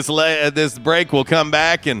 But this break, we'll come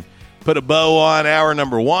back and put a bow on hour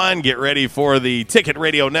number 1. Get ready for the Ticket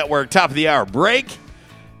Radio Network top of the hour break.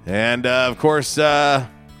 And, of course,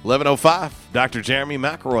 11:05, Dr. Jeremy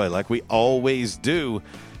McElroy, like we always do,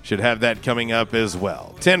 should have that coming up as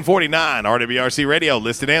well. 1049 RWRC Radio,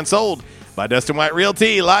 listed and sold by Dustin White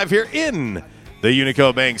Realty, live here in the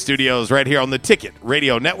Unico Bank Studios right here on the Ticket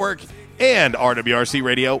Radio Network and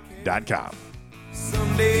RWRCradio.com.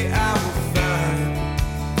 Someday I will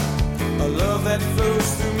find a love that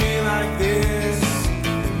flows through me like this,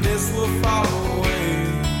 and this will fall away.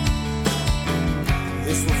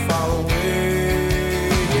 This will fall away.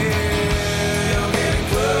 Yeah, you're getting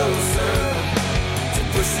closer to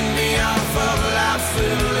pushing me off of life's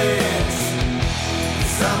little edge.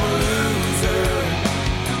 'Cause I'm a loser.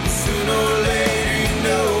 Sooner or later, you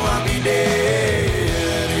know I'll be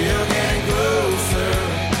dead. You're getting closer.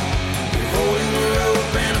 You're holding the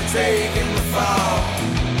rope and I'm taking the fall.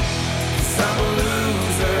 'Cause I'm a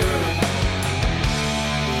loser.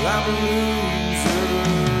 I'm a loser,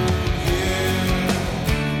 yeah.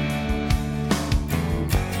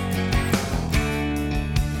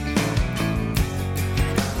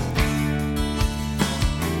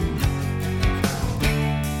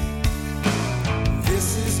 This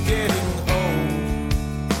is getting old.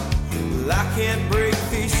 Well, I can't break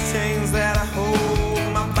these chains that I hold.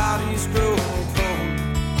 My body's growing cold.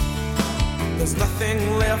 There's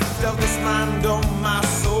nothing left of this mind on my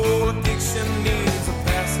soul. Addiction needs a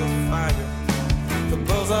pacifier. The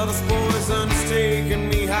buzz of this poison's taking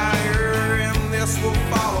me higher, and this will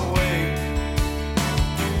fall away.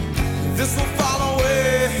 This will fall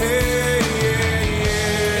away.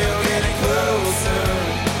 You're getting closer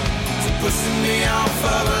to pushing me off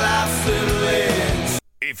of life's little edge.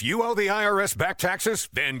 If If you owe the IRS back taxes,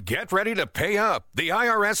 then get ready to pay up. The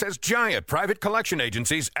IRS has giant private collection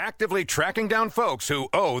agencies actively tracking down folks who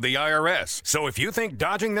owe the IRS. So if you think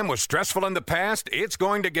dodging them was stressful in the past, it's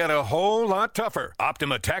going to get a whole lot tougher.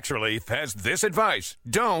 Optima Tax Relief has this advice.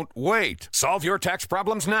 Don't wait. Solve your tax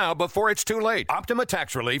problems now before it's too late. Optima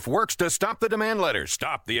Tax Relief works to stop the demand letters,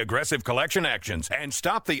 stop the aggressive collection actions, and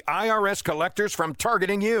stop the IRS collectors from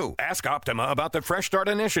targeting you. Ask Optima about the Fresh Start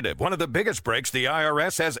Initiative, one of the biggest breaks the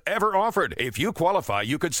IRS has ever offered. If you qualify,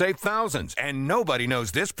 you could save thousands, and nobody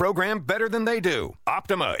knows this program better than they do.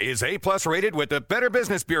 Optima is A+ rated with the Better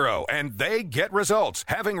Business Bureau, and they get results,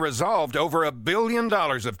 having resolved over $1 billion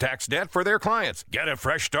of tax debt for their clients. Get a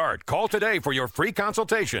fresh start. Call today for your free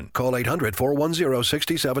consultation. Call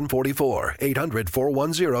 800-410-6744.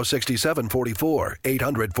 800-410-6744.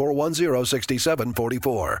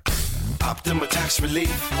 800-410-6744. Optima Tax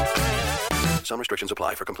Relief. Some restrictions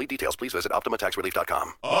apply. For complete details, please visit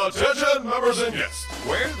OptimaTaxRelief.com. Attention, members and guests.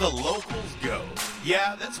 Where the locals go.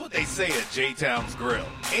 Yeah, that's what they say at J-Town's Grill.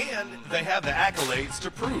 And they have the accolades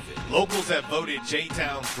to prove it. Locals have voted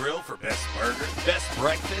J-Town's Grill for best burger, best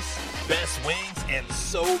breakfast, best wings, and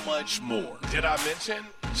so much more. Did I mention?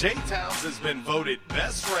 J-Town's has been voted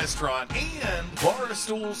best restaurant and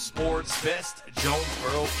Barstool Sports best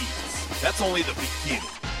Jonesboro Eats. That's only the beginning.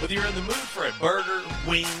 Whether you're in the mood for a burger,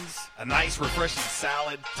 wings, a nice refreshing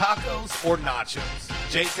salad, tacos, or nachos,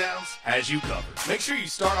 J-Town's has you covered. Make sure you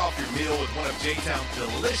start off your meal with one of J-Town's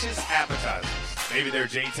delicious appetizers. Maybe their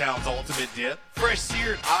J-Town's ultimate dip, fresh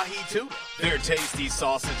seared ahi tuna, their tasty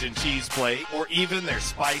sausage and cheese plate, or even their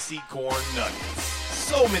spicy corn nuggets.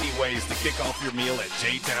 So many ways to kick off your meal at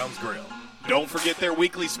J-Town's Grill. Don't forget their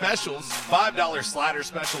weekly specials, $5 slider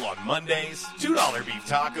special on Mondays, $2 beef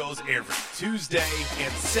tacos every Tuesday,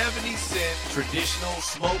 and 70-cent traditional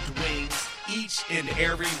smoked wings each and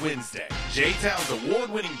every Wednesday. J-Town's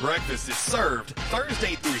award-winning breakfast is served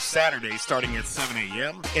Thursday through Saturday starting at 7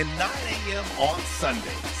 a.m. and 9 a.m. on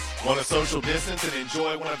Sundays. Want to social distance and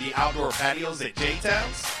enjoy one of the outdoor patios at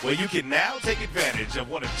J-Town's? Well, you can now take advantage of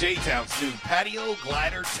one of J-Town's new patio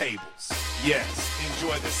glider tables. Yes,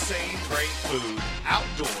 enjoy the same great food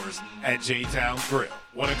outdoors at J-Town's Grill.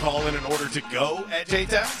 Want to call in order to go at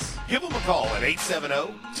J-Town's? Give them a call at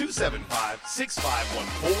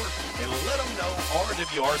 870-275-6514 and let them know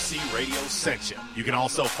RWRC Radio sent you. You can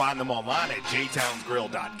also find them online at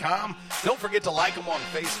jtownsgrill.com. Don't forget to like them on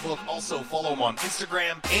Facebook. Also follow them on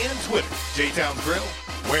Instagram and Twitter. J-Town's Grill,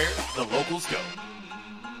 where the locals go.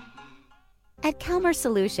 At Calmer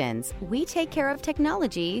Solutions, we take care of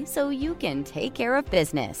technology so you can take care of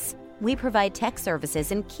business. We provide tech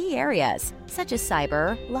services in key areas such as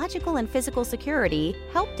cyber, logical and physical security,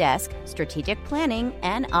 help desk, strategic planning,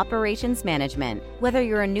 and operations management. Whether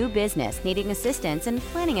you're a new business needing assistance in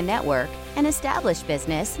planning a network, an established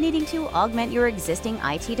business needing to augment your existing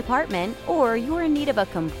IT department, or you're in need of a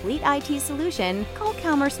complete IT solution, call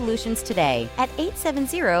Calmer Solutions today at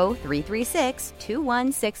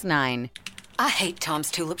 870-336-2169. I hate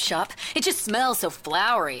Tom's Tulip Shop. It just smells so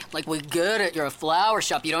flowery. Like we're good at your flower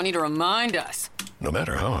shop. You don't need to remind us. No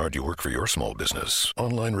matter how hard you work for your small business,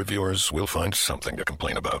 online reviewers will find something to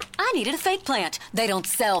complain about. I needed a fake plant. They don't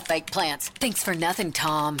sell fake plants. Thanks for nothing,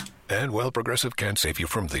 Tom. And while Progressive can't save you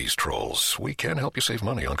from these trolls, we can help you save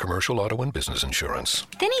money on commercial, auto, and business insurance.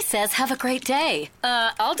 Then he says, have a great day.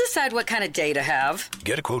 I'll decide what kind of day to have.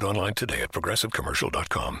 Get a quote online today at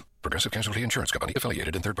progressivecommercial.com. Progressive Casualty Insurance Company,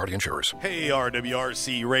 affiliated and third-party insurers. Hey,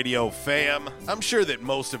 RWRC Radio fam. I'm sure that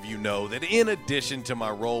most of you know that in addition to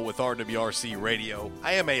my role with RWRC Radio,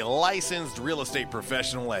 I am a licensed real estate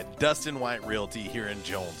professional at Dustin White Realty here in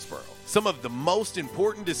Jonesboro. Some of the most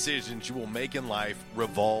important decisions you will make in life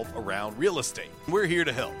revolve around real estate. We're here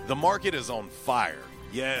to help. The market is on fire.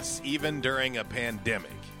 Yes, even during a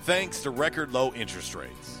pandemic, thanks to record low interest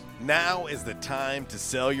rates. Now is the time to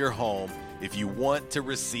sell your home if you want to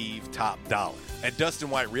receive top dollar. At Dustin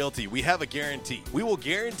White Realty, we have a guarantee. We will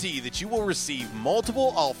guarantee that you will receive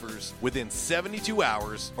multiple offers within 72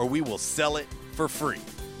 hours, or we will sell it for free.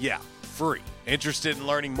 Yeah, free. Interested in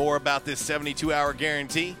learning more about this 72-hour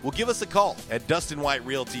guarantee? Well, give us a call at Dustin White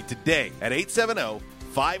Realty today at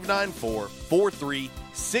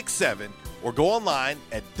 870-594-4367 or go online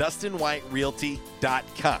at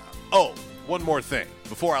DustinWhiteRealty.com. Oh, one more thing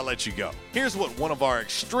before I let you go. Here's what one of our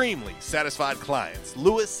extremely satisfied clients,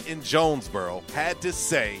 Lewis in Jonesboro, had to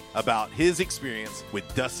say about his experience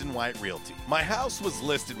with Dustin White Realty. My house was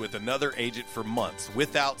listed with another agent for months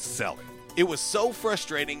without selling. It was so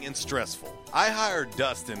frustrating and stressful. I hired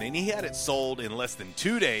Dustin and he had it sold in less than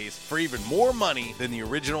 2 days for even more money than the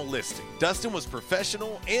original listing. Dustin was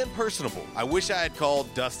professional and personable. I wish I had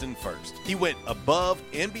called Dustin first. He went above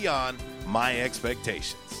and beyond my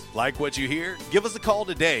expectations. Like what you hear? Give us a call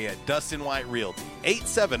today at Dustin White Realty,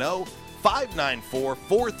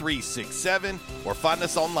 870-594-4367, or find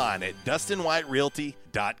us online at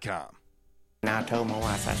DustinWhiteRealty.com. And I told my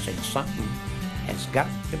wife, I said, something has got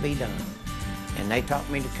to be done. And they taught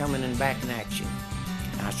me to come in and back in action.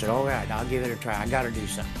 And I said, all right, I'll give it a try. I got to do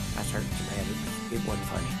something. I was hurting so bad, it wasn't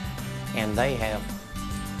funny. And they have,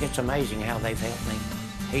 it's amazing how they've helped me.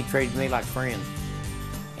 He treated me like friends.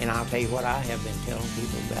 And I'll tell you what, I have been telling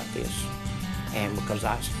people about this. And because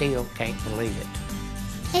I still can't believe it.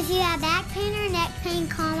 If you have back pain or neck pain,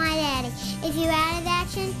 call my daddy. If you're out of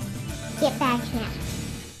action, get back in action.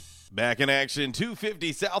 Back in action,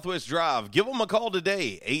 250 Southwest Drive. Give them a call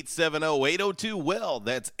today, 870-802-WELL.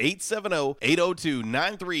 That's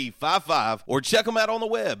 870-802-9355. Or check them out on the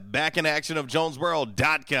web,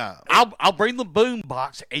 backinactionofjonesboro.com. I'll bring the boom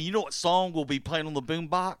box, and you know what song will be playing on the boom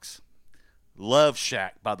box? Love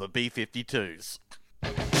Shack by the B-52s.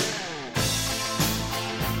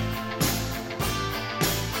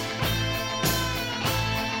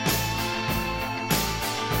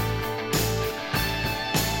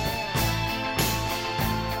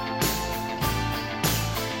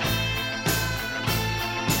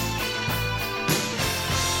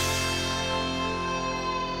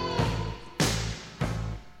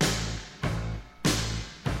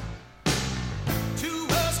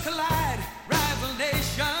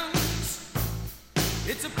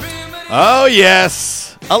 Oh,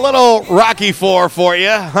 yes. A little Rocky IV for you,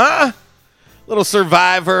 huh? Little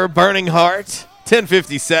Survivor, Burning Heart,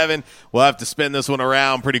 10:57. We'll have to spin this one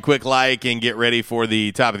around pretty quick like and get ready for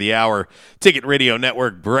the top of the hour Ticket Radio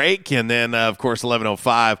Network break. And then, of course,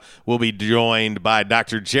 11:05, we'll be joined by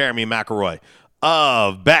Dr. Jeremy McElroy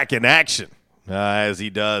of Back in Action. As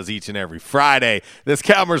he does each and every Friday. This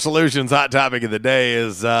Calmer Solutions hot topic of the day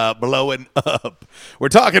is blowing up. We're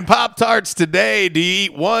talking Pop-Tarts today. Do you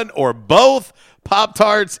eat one or both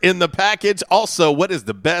Pop-Tarts in the package? Also, what is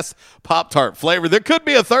the best Pop-Tart flavor? There could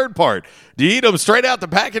be a third part. Do you eat them straight out the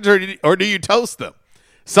package or do you toast them?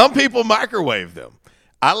 Some people microwave them.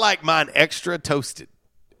 I like mine extra toasted.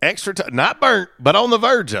 Not burnt, but on the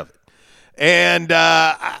verge of it. And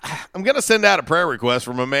I'm going to send out a prayer request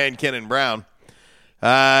from my man, Kenan Brown.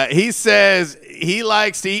 He says he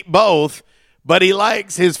likes to eat both, but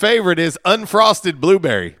his favorite is unfrosted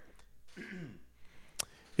blueberry.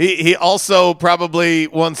 He also probably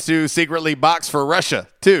wants to secretly box for Russia,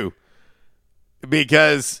 too.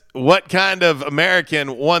 Because what kind of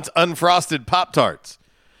American wants unfrosted Pop-Tarts?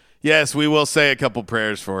 Yes, we will say a couple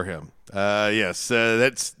prayers for him. Yes,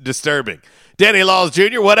 that's disturbing. Danny Laws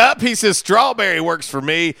Jr., what up? He says strawberry works for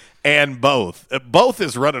me and both. Both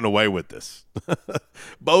is running away with this.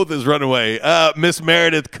 Both is running away. Miss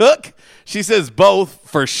Meredith Cook, she says both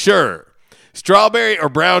for sure. Strawberry or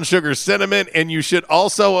brown sugar cinnamon, and you should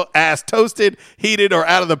also ask toasted, heated, or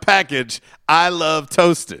out of the package. I love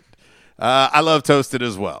toasted. I love toasted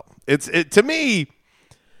as well. To me,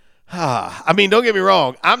 I mean, don't get me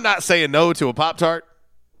wrong. I'm not saying no to a Pop-Tart.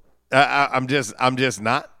 I'm just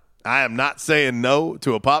not. I am not saying no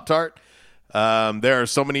to a Pop-Tart. There are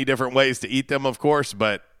so many different ways to eat them, of course,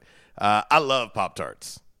 but I love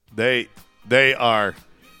Pop-Tarts. They are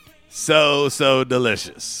so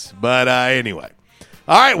delicious. But anyway.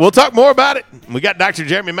 All right, we'll talk more about it. We got Dr.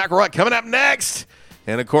 Jeremy McElroy coming up next.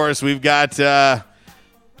 And, of course, we've got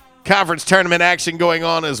conference tournament action going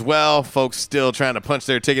on as well. Folks still trying to punch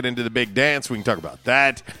their ticket into the big dance. We can talk about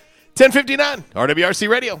that. 10:59, RWRC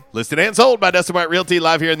Radio, listed and sold by Dustin White Realty,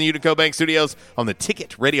 live here in the Unico Bank Studios on the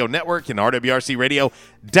Ticket Radio Network and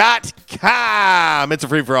RWRCRadio.com. It's a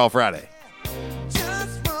free-for-all Friday.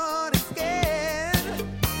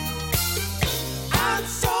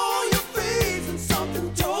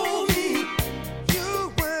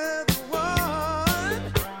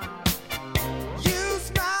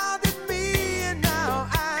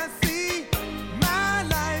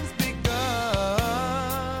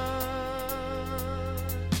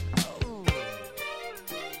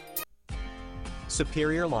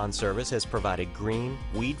 Superior Lawn Service has provided green,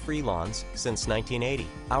 weed-free lawns since 1980.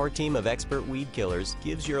 Our team of expert weed killers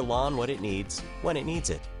gives your lawn what it needs, when it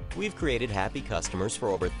needs it. We've created happy customers for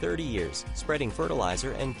over 30 years, spreading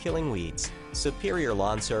fertilizer and killing weeds. Superior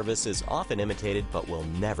Lawn Service is often imitated but will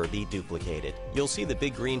never be duplicated. You'll see the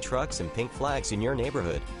big green trucks and pink flags in your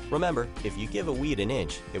neighborhood. Remember, if you give a weed an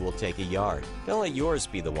inch, it will take a yard. Don't let yours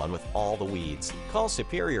be the one with all the weeds. Call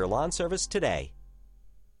Superior Lawn Service today.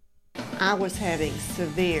 I was having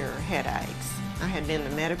severe headaches. I had been to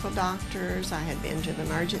medical doctors, I had been to the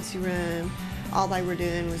emergency room. All they were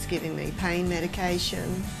doing was giving me pain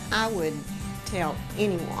medication. I would tell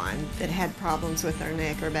anyone that had problems with their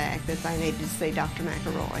neck or back that they needed to see Dr.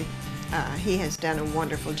 McElroy. He has done a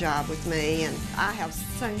wonderful job with me, and I have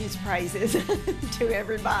sung his praises to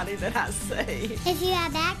everybody that I see. If you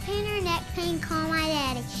have back pain or neck pain, call my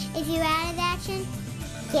daddy. If you're out of action,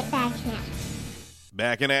 get back in.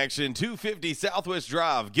 Back in action, 250 Southwest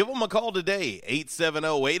Drive. Give them a call today,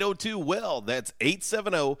 870-802-WELL. That's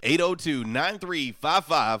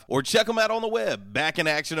 870-802-9355. Or check them out on the web,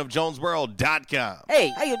 backinactionofjonesboro.com.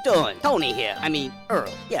 Hey, how you doing? Tony here.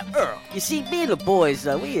 Earl. Yeah, Earl. You see, me and the boys,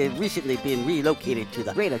 we have recently been relocated to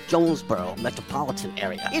the greater Jonesboro metropolitan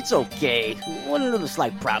area. It's okay. One little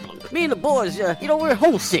slight problem. Me and the boys, we're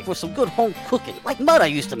homesick for some good home cooking, like Mud I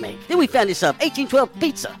used to make. Then we found this 1812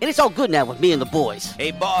 pizza, and it's all good now with me and the boys.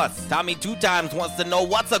 Hey, boss, Tommy 2 Times wants to know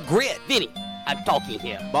what's a grit. Vinny, I'm talking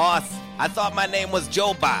here. Boss, I thought my name was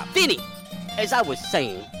Joe Bob. Vinny, as I was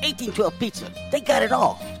saying, 1812 Pizza, they got it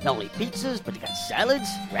all. Not only pizzas, but they got salads,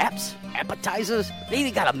 wraps, appetizers. They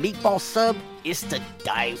even got a meatball sub. It's to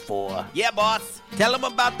die for. Yeah, boss. Tell them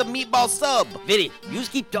about the meatball sub. Vinny, you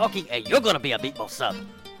just keep talking and you're gonna be a meatball sub.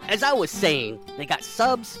 As I was saying, they got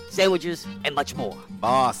subs, sandwiches, and much more.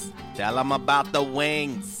 Boss, tell them about the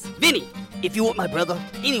wings. Vinny, if you want my brother,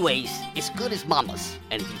 anyways, it's good as Mama's.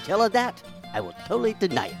 And if you tell her that, I will totally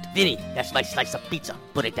deny it. Vinny, that's my slice of pizza.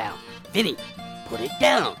 Put it down. Vinny, put it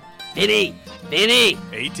down. Vinny!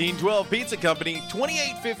 1812 Pizza Company,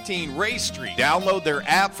 2815 Ray Street. Download their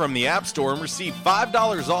app from the App Store and receive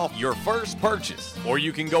 $5 off your first purchase. Or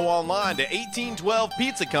you can go online to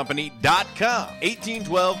 1812pizzacompany.com.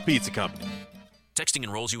 1812 Pizza Company. Texting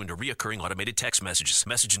enrolls you into reoccurring automated text messages.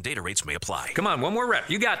 Message and data rates may apply. Come on, one more rep.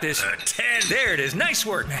 You got this. 10. There it is. Nice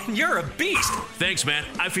work, man. You're a beast. Thanks, man.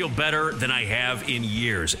 I feel better than I have in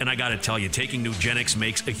years. And I got to tell you, taking Nugenix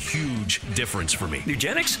makes a huge difference for me.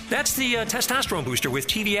 Nugenix? That's the testosterone booster with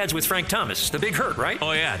TV ads with Frank Thomas. The Big Hurt, right?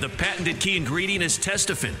 Oh, yeah. The patented key ingredient is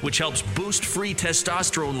Testofen, which helps boost free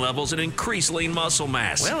testosterone levels and increase lean muscle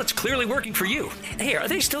mass. Well, it's clearly working for you. Hey, are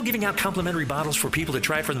they still giving out complimentary bottles for people to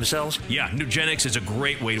try it for themselves? Yeah, Nugenix is a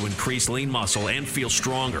great way to increase lean muscle and feel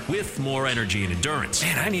stronger with more energy and endurance.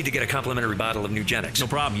 Man, I need to get a complimentary bottle of Nugenix. No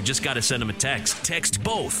problem. You just got to send them a text. Text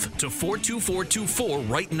both to 42424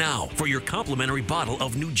 right now for your complimentary bottle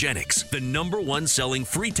of Nugenix, the #1 selling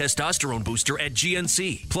free testosterone booster at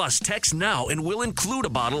GNC. Plus, text now and we'll include a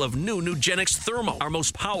bottle of new Nugenix Thermo, our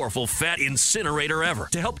most powerful fat incinerator ever,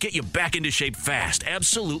 to help get you back into shape fast,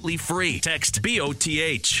 absolutely free. Text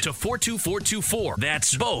BOTH to 42424.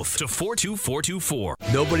 That's both to 42424.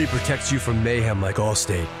 Nobody protects you from mayhem like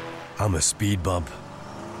Allstate. I'm a speed bump.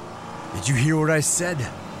 Did you hear what I said?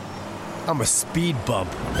 I'm a speed bump.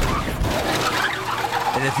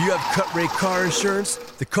 And if you have cut-rate car insurance,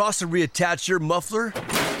 the cost to reattach your muffler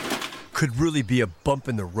could really be a bump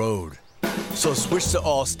in the road. So switch to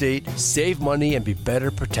Allstate, save money, and be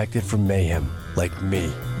better protected from mayhem, like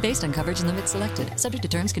me. Based on coverage and limits selected, subject to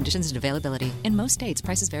terms, conditions, and availability. In most states,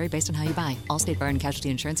 prices vary based on how you buy. Allstate Bar and Casualty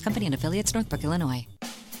Insurance Company and affiliates, Northbrook, Illinois.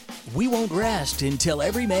 We won't rest until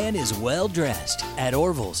every man is well dressed. At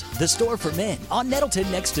Orville's, the store for men, on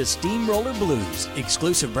Nettleton next to Steamroller Blues.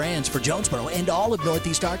 Exclusive brands for Jonesboro and all of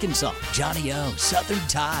Northeast Arkansas. Johnny O, Southern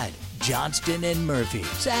Tide, Johnston and Murphy,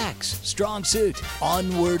 Saks, Strong Suit,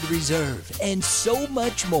 Onward Reserve, and so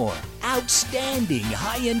much more. Outstanding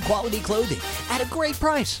high-end quality clothing at a great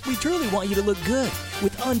price. We truly want you to look good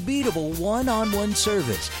with unbeatable one-on-one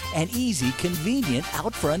service and easy, convenient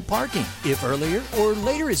out-front parking. If earlier or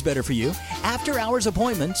later is better for you, after-hours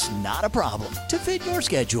appointments, not a problem. To fit your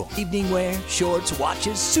schedule. Evening wear, shorts,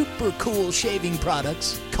 watches, super cool shaving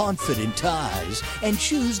products, confident ties, and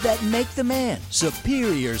shoes that make the man.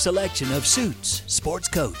 Superior selection of suits, sports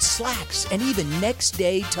coats, slacks, and even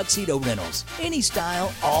next-day tuxedo rentals. Any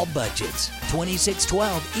style, all budgets.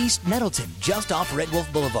 2612 East Nettleton, just off Red Wolf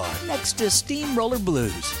Boulevard, next to Steamroller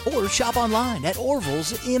Blues. Or shop online at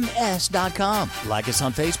orvillesms.com. Like us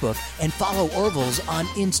on Facebook and follow Orville's on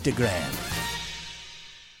Instagram.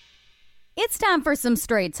 It's time for some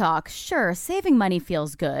straight talk. Sure, saving money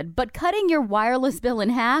feels good, but cutting your wireless bill in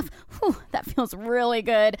half, that feels really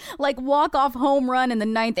good. Like walk-off home run in the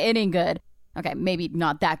 9th inning good. Okay, maybe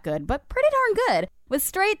not that good, but pretty darn good. With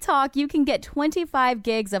Straight Talk, you can get 25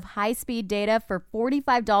 gigs of high-speed data for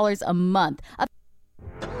 $45 a month.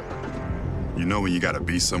 You know when you gotta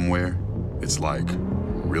be somewhere, it's like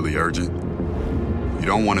really urgent. You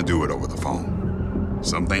don't want to do it over the phone.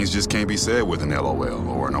 Some things just can't be said with an LOL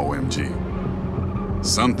or an OMG.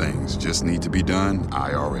 Some things just need to be done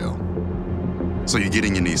IRL. So you get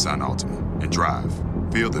in your Nissan Altima and drive.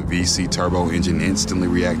 Feel the VC turbo engine instantly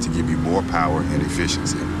react to give you more power and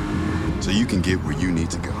efficiency, so you can get where you need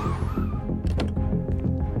to go.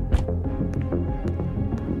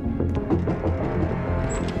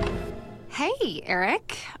 Hey,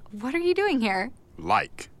 Eric. What are you doing here?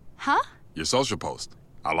 Like. Huh? Your social post.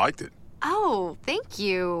 I liked it. Oh, thank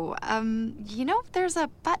you. There's a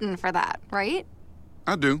button for that, right?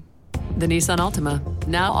 I do. The Nissan Altima,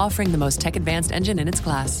 now offering the most tech-advanced engine in its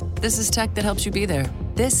class. This is tech that helps you be there.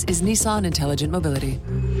 This is Nissan Intelligent Mobility.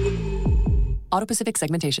 Auto-Pacific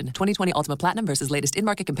segmentation. 2020 Altima Platinum versus latest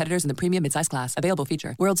in-market competitors in the premium midsize class. Available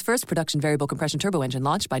feature. World's first production variable compression turbo engine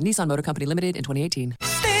launched by Nissan Motor Company Limited in 2018.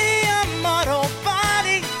 Auto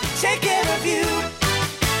Body, take care of you.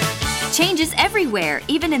 Changes everywhere,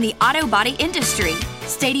 even in the auto body industry.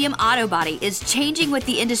 Stadium Auto Body is changing with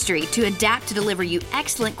the industry to adapt to deliver you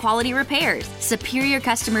excellent quality repairs, superior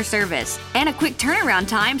customer service, and a quick turnaround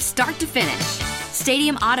time start to finish.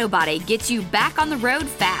 Stadium Auto Body gets you back on the road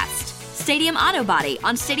fast. Stadium Auto Body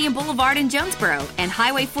on Stadium Boulevard in Jonesboro and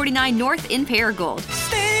Highway 49 North in Paragould.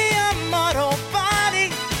 Stadium Auto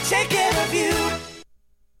Body, take care of you.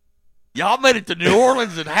 Y'all made it to New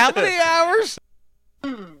Orleans in how many hours?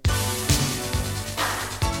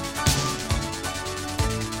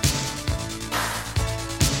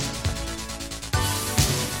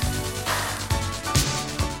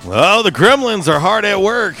 Well, the Gremlins are hard at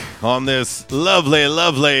work on this lovely,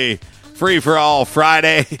 lovely free-for-all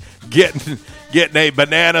Friday, getting a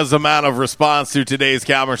bananas amount of response to today's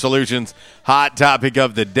Calmer Solutions hot topic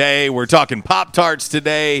of the day. We're talking Pop-Tarts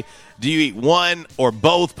today. Do you eat one or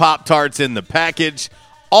both Pop-Tarts in the package?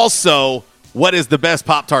 Also, what is the best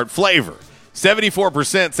Pop-Tart flavor?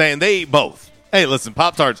 74% saying they eat both. Hey, listen,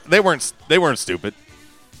 Pop-Tarts, they weren't stupid.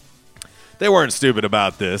 They weren't stupid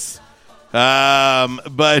about this.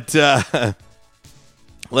 But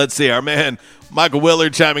let's see. Our man Michael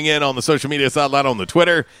Willard chiming in on the social media sideline on the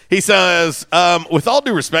Twitter. He says, with all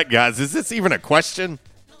due respect, guys, is this even a question?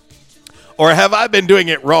 Or have I been doing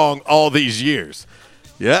it wrong all these years?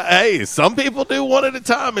 Yeah, hey, some people do one at a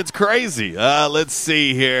time. It's crazy. Let's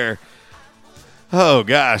see here. Oh,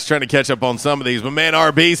 gosh, trying to catch up on some of these. My man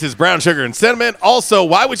RB says brown sugar and cinnamon. Also,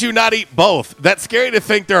 why would you not eat both? That's scary to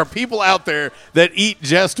think there are people out there that eat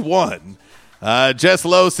just one. Jess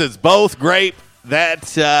Lowe says both grape.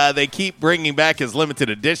 That they keep bringing back as limited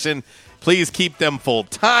edition. Please keep them full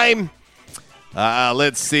time.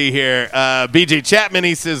 Let's see here. BJ Chapman,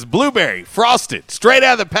 he says blueberry, frosted, straight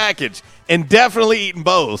out of the package, and definitely eating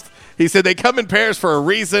both. He said they come in pairs for a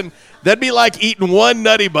reason. That'd be like eating one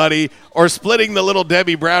Nutty Buddy or splitting the Little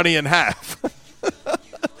Debbie brownie in half.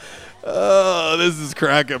 Oh, this is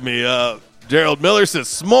cracking me up. Gerald Miller says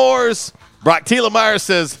s'mores. Brock Thielemeyer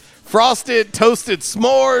says frosted, toasted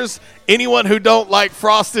s'mores. Anyone who don't like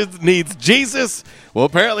frosted needs Jesus. Well,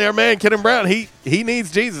 apparently our man Ken Brown, he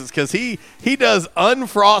needs Jesus because he does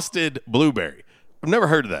unfrosted blueberry. I've never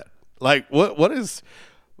heard of that. Like, what is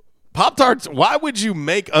Pop-Tarts? Why would you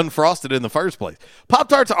make unfrosted in the first place?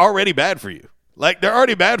 Pop-Tarts are already bad for you. Like, they're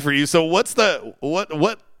already bad for you. So what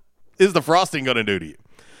is the frosting going to do to you?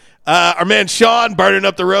 Our man Sean, burning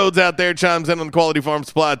up the roads out there, chimes in on the Quality Farm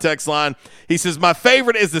Supply text line. He says, my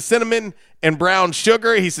favorite is the cinnamon and brown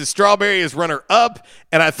sugar. He says strawberry is runner up,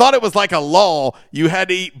 and I thought it was like a law you had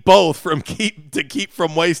to eat both to keep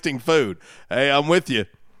from wasting food. Hey, I'm with you.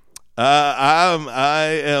 I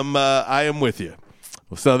am with you.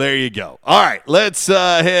 So there you go. All right, let's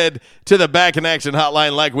head to the Back in Action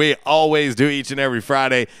hotline like we always do each and every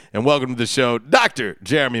Friday, and welcome to the show, Dr.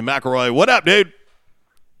 Jeremy McElroy. What up, dude?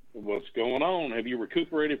 What's going on? Have you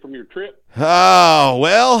recuperated from your trip? Oh,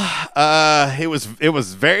 well, it was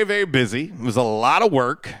very, very busy. It was a lot of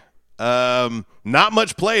work. Not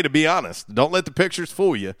much play, to be honest. Don't let the pictures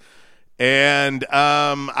fool you. And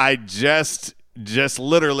I just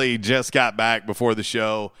literally just got back before the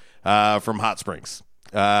show from Hot Springs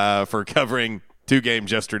for covering 2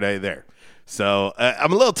 games yesterday there. So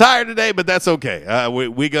I'm a little tired today, but that's okay.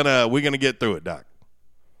 We're gonna get through it, Doc.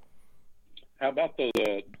 How about those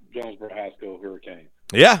Jonesboro High School Hurricanes?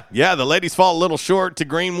 Yeah, the ladies fall a little short to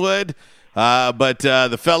Greenwood, but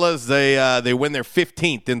the fellas they win their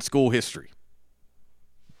 15th in school history.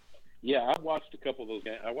 Yeah, I watched a couple of those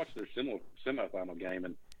games. I watched their semifinal game,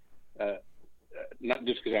 and not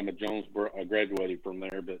just because I'm a Jonesboro, I graduated from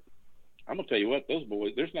there, but I'm gonna tell you what, those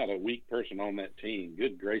boys. There's not a weak person on that team.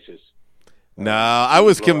 Good gracious. No, I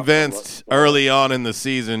was convinced early on in the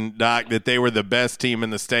season, Doc, that they were the best team in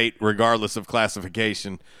the state, regardless of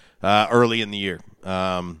classification, early in the year.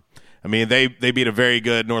 I mean, they beat a very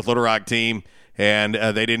good North Little Rock team, and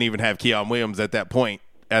they didn't even have Keon Williams at that point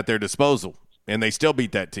at their disposal. and they still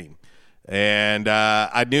beat that team. And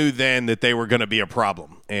I knew then that they were going to be a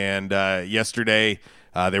problem. And yesterday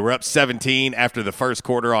they were up 17 after the first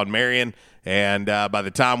quarter on Marion, and by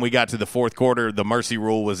the time we got to the fourth quarter, the mercy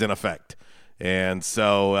rule was in effect. And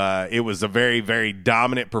so it was a very, very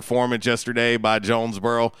dominant performance yesterday by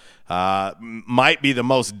Jonesboro. Might be the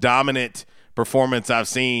most dominant performance I've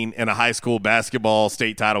seen in a high school basketball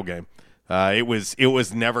state title game. It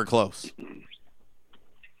was never close.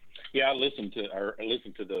 Yeah, I listened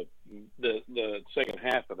to the second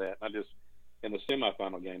half of that. I just, in the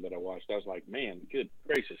semifinal game that I watched, I was like, man, good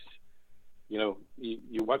gracious. You know,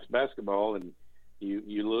 you watch basketball and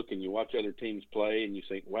you look and you watch other teams play and you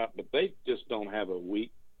think, wow, but they just don't have a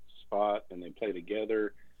weak spot, and they play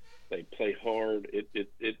together. They play hard.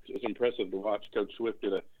 It's impressive to watch. Coach Swift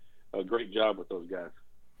did a great job with those guys.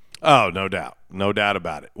 Oh, no doubt. No doubt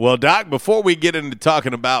about it. Well, Doc, before we get into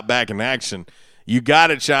talking about back in action, you got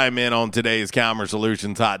to chime in on today's Calmer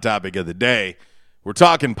Solutions hot topic of the day. We're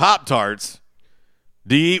talking Pop-Tarts.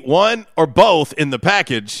 Do you eat one or both in the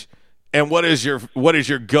package? And what is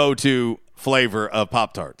your go-to flavor of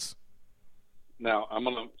Pop-Tarts? Now, I'm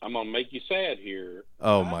gonna make you sad here.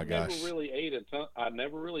 Oh my gosh! I never really ate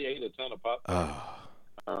a ton of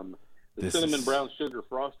Pop-Tarts. The cinnamon brown sugar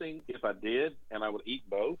frosting, if I did, and I would eat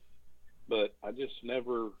both, but I've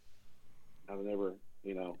never,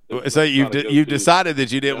 you know. So you decided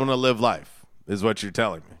that you didn't want to live life, is what you're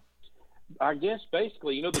telling me. I guess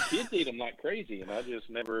basically, you know, the kids eat them like crazy, and I just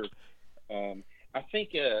never. I think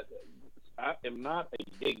I am not a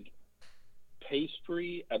big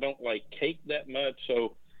pastry. I don't like cake that much,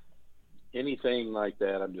 so anything like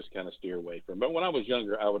that, I'm just kind of steer away from. But when I was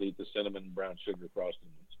younger, I would eat the cinnamon brown sugar frosting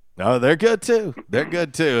ones. No, they're good too. They're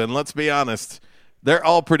good too, and let's be honest, they're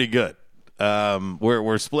all pretty good.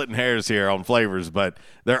 We're splitting hairs here on flavors, but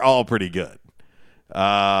they're all pretty good.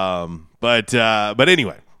 But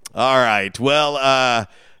anyway, all right. Well,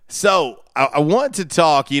 so I want to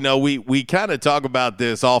talk. You know, we kind of talk about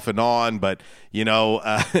this off and on, but you know,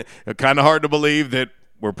 kind of hard to believe that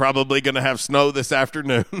we're probably going to have snow this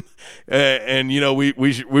afternoon, and you know, we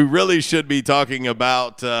really should be talking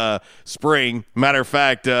about spring. Matter of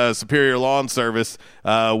fact, Superior Lawn Service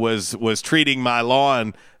was treating my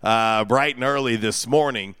lawn bright and early this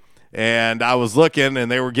morning, and I was looking,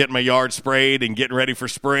 and they were getting my yard sprayed and getting ready for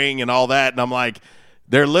spring and all that, and I'm like,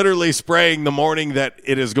 they're literally spraying the morning that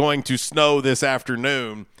it is going to snow this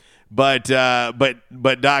afternoon. But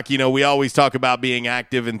Doc, you know, we always talk about being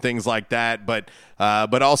active and things like that, but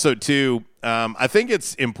also too, I think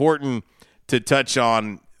it's important to touch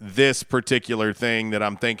on this particular thing that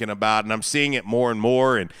I'm thinking about, and I'm seeing it more and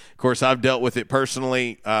more. And of course, I've dealt with it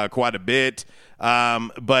personally quite a bit.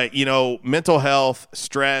 But you know, mental health,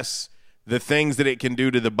 stress, the things that it can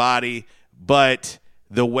do to the body, but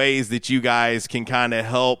the ways that you guys can kind of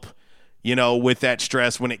help, you know, with that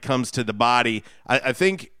stress when it comes to the body. I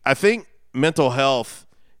think mental health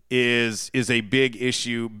is a big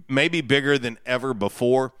issue, maybe bigger than ever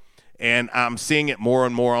before, and I'm seeing it more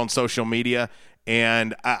and more on social media.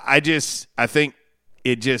 And I think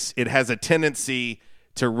it has a tendency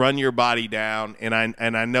to run your body down, and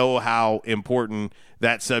I know how important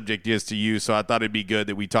that subject is to you. So I thought it'd be good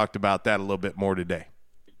that we talked about that a little bit more today.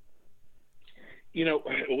 You know,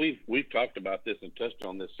 we've talked about this and touched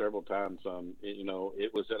on this several times. You know,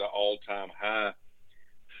 it was at an all-time high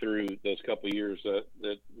through those couple of years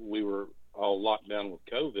that we were all locked down with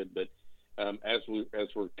COVID. But as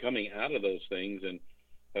we're coming out of those things and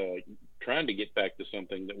trying to get back to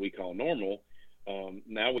something that we call normal,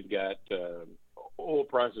 now we've got oil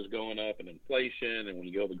prices going up and inflation. And when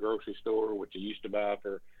you go to the grocery store, what you used to buy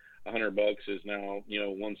for $100 is now, you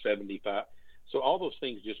know, $175. So all those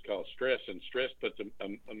things just cause stress, and stress puts a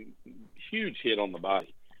huge hit on the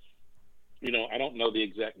body. You know, I don't know the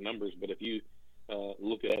exact numbers, but if you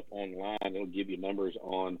look it up online, it'll give you numbers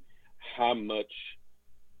on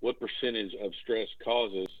what percentage of stress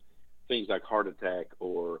causes things like heart attack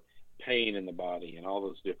or pain in the body and all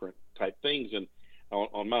those different type things. And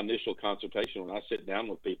on my initial consultation, when I sit down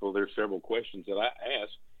with people, there's several questions that I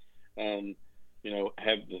ask. You know,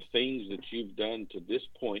 have the things that you've done to this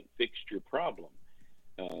point fixed your problem?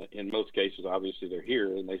 In most cases, obviously, they're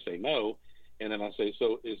here, and they say no. And then I say,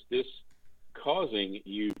 so is this causing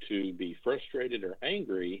you to be frustrated or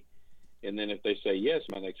angry? And then if they say yes,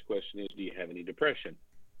 my next question is, do you have any depression?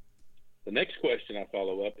 The next question I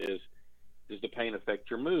follow up is, does the pain affect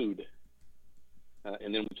your mood?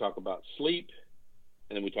 And then we talk about sleep,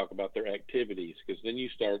 and then we talk about their activities, because then you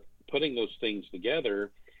start putting those things together.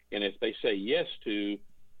 And if they say yes to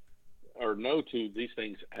or no to these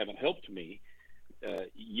things haven't helped me,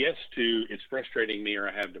 yes to it's frustrating me or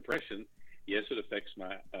I have depression, Yes, it affects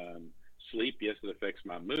my sleep. Yes, it affects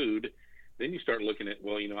my mood. Then you start looking at,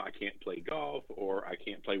 well, I can't play golf, or I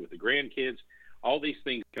can't play with the grandkids. All these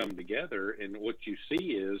things come together, and what you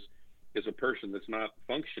see is a person that's not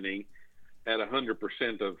functioning at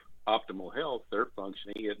 100% of optimal health. They're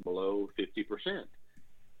functioning at below 50%.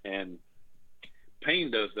 And pain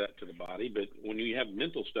does that to the body, but when you have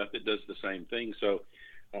mental stuff, it does the same thing. So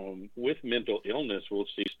with mental illness, we'll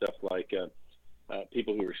see stuff like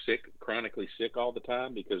people who are sick, chronically sick all the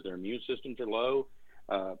time because their immune systems are low.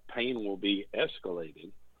 Pain will be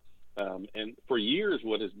escalated. And for years,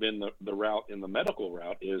 what has been the route in the medical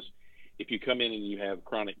route is if you come in and you have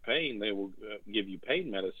chronic pain, they will give you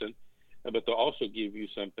pain medicine, but they'll also give you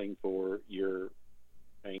something for your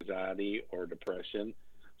anxiety or depression.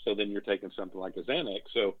 So then you're taking something like a Xanax.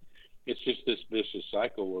 So it's just this vicious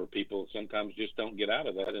cycle where people sometimes just don't get out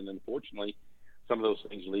of that. And unfortunately, some of those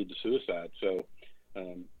things lead to suicide. So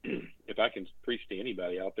if I can preach to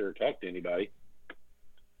anybody out there or talk to anybody,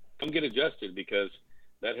 come get adjusted, because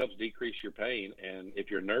that helps decrease your pain. And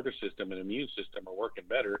if your nervous system and immune system are working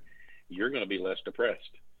better, you're going to be less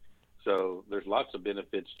depressed. So there's lots of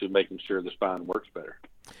benefits to making sure the spine works better.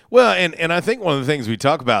 Well, and I think one of the things we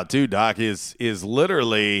talk about too, Doc, is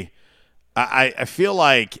literally, I feel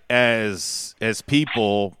like as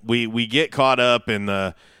people, we get caught up in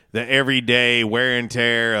the everyday wear and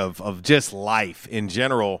tear of just life in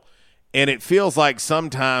general, and it feels like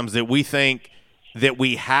sometimes that we think that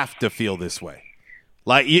we have to feel this way.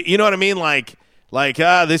 Like, you know what I mean? Like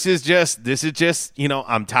this is just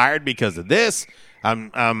I'm tired because of this.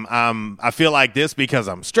 I feel like this because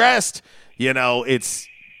I'm stressed.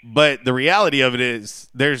 But the reality of it is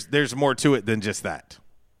there's more to it than just that.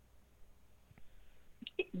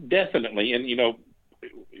 Definitely. And,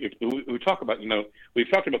 if we talk about, we've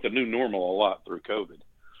talked about the new normal a lot through COVID,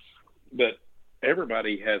 but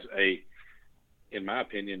everybody has in my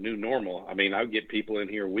opinion, new normal. I mean, I get people in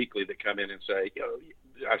here weekly that come in and say,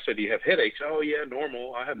 I said, do you have headaches? Oh yeah,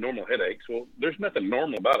 normal. I have normal headaches. Well, there's nothing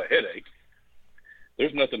normal about a headache.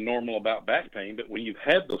 There's nothing normal about back pain, but when you've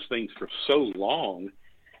had those things for so long,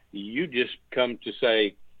 you just come to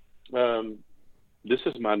say, this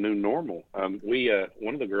is my new normal.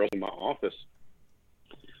 One of the girls in my office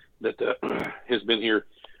that has been here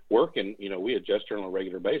working, we adjust her on a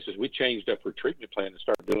regular basis. We changed up her treatment plan and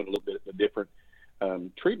started doing a little bit of a different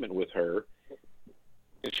treatment with her.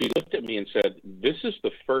 And she looked at me and said, this is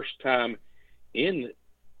the first time in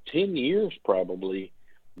 10 years probably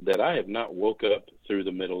that I have not woke up through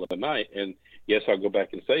the middle of the night. And yes, I'll go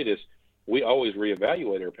back and say this. We always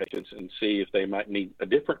reevaluate our patients and see if they might need a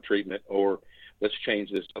different treatment, or let's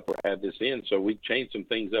change this up or add this in. So we changed some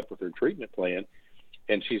things up with her treatment plan.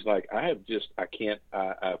 And she's like, I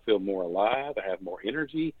feel more alive. I have more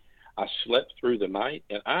energy. I slept through the night.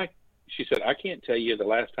 And she said, I can't tell you the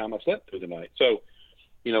last time I slept through the night. So,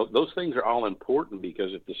 those things are all important,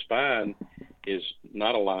 because if the spine is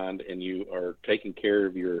not aligned and you are taking care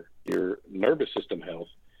of your nervous system health,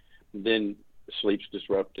 then sleep's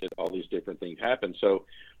disrupted, all these different things happen. So,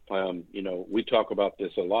 we talk about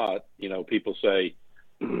this a lot. People say,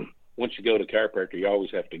 once you go to chiropractor, you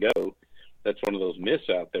always have to go. That's one of those myths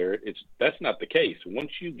out there. That's not the case.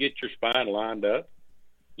 Once you get your spine lined up,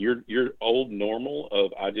 your old normal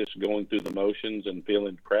of I just going through the motions and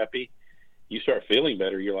feeling crappy, you start feeling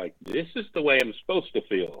better. You're like, this is the way I'm supposed to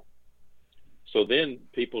feel. So then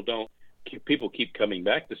people keep coming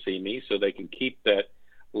back to see me so they can keep that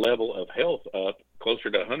level of health up closer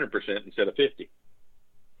to 100% instead of 50.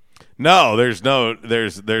 No, there's no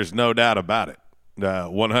doubt about it.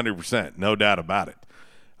 100%, no doubt about it.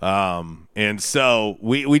 And so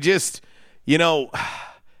we just,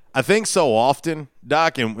 I think so often,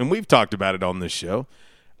 Doc, and we've talked about it on this show,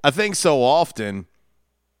 I think so often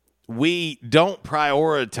we don't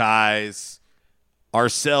prioritize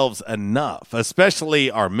ourselves enough, especially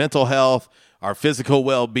our mental health, our physical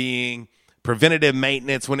well-being, preventative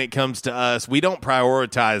maintenance when it comes to us. We don't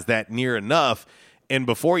prioritize that near enough, and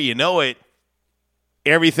before you know it,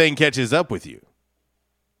 everything catches up with you.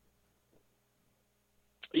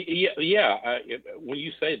 Yeah. When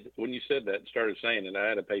you said that, started saying it, I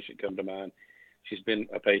had a patient come to mind. She's been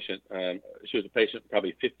a patient. She was a patient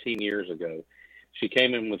probably 15 years ago. She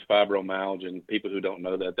came in with fibromyalgia, and people who don't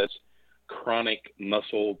know that, that's chronic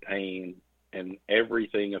muscle pain, and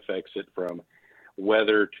everything affects it, from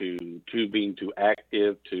weather to being too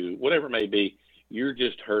active to whatever it may be. You're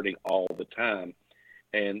just hurting all the time.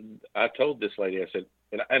 And I told this lady, I said,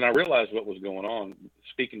 and I realized what was going on,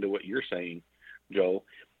 speaking to what you're saying, Joel.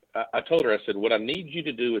 I told her, I said, what I need you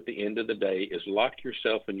to do at the end of the day is lock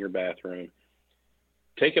yourself in your bathroom,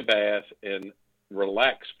 take a bath, and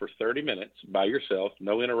relax for 30 minutes by yourself,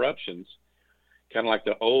 no interruptions, kind of like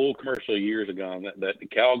the old commercial years ago, that the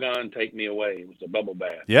Calgon Take Me Away. It was a bubble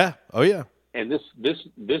bath. Yeah. Oh, yeah. And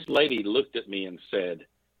this lady looked at me and said,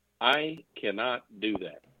 I cannot do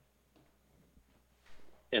that.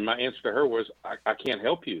 And my answer to her was, I can't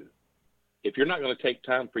help you. If you're not going to take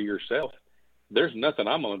time for yourself, there's nothing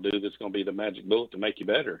I'm going to do that's going to be the magic bullet to make you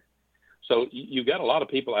better. So you've got a lot of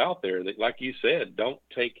people out there that, like you said, don't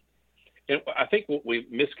take – and I think what we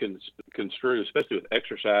misconstrue, especially with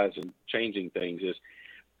exercise and changing things, is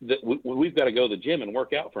that we've got to go to the gym and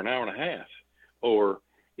work out for an hour and a half. Or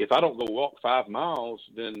if I don't go walk 5 miles,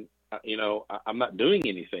 then, I'm not doing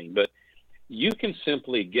anything. But you can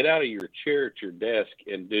simply get out of your chair at your desk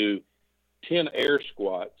and do 10 air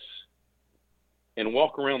squats and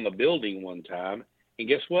walk around the building one time. And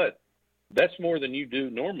guess what? That's more than you do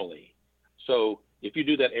normally. So if you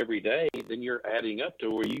do that every day, then you're adding up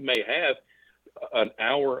to where you may have an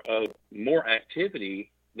hour of more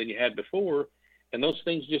activity than you had before. And those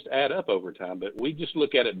things just add up over time. But we just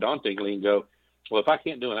look at it dauntingly and go, well, if I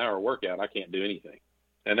can't do an hour workout, I can't do anything.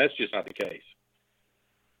 And that's just not the case.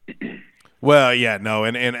 Well, yeah, no,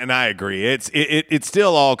 and I agree. It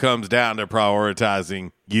still all comes down to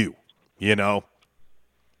prioritizing you.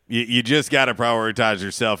 You just got to prioritize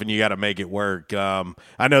yourself, and you got to make it work.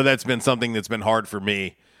 I know that's been something that's been hard for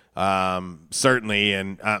me, certainly,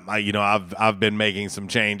 and I've been making some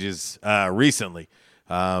changes recently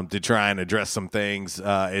to try and address some things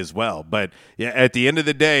as well. But yeah, at the end of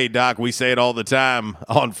the day, Doc, we say it all the time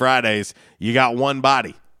on Fridays. You got one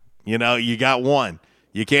body. You got one.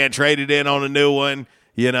 You can't trade it in on a new one.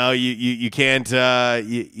 You can't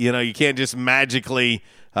you can't just magically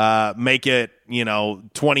make it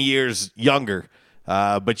 20 years younger.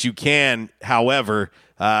 But you can, however,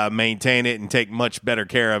 maintain it and take much better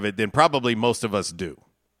care of it than probably most of us do.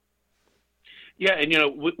 Yeah,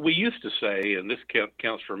 and we used to say, and this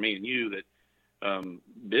counts for me and you, that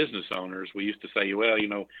business owners, we used to say, well,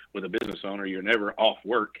 with a business owner, you're never off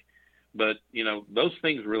work. But those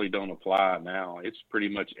things really don't apply now. It's pretty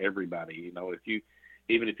much everybody.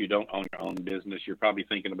 Even if you don't own your own business, you're probably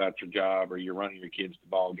thinking about your job, or you're running your kids to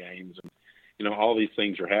ball games, and all these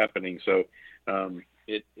things are happening. So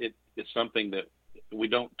it's something that we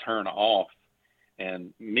don't turn off.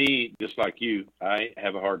 And me, just like you, I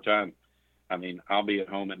have a hard time. I mean, I'll be at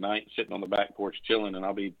home at night, sitting on the back porch chilling, and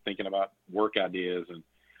I'll be thinking about work ideas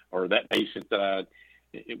or that patient that I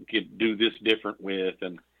could do this different with,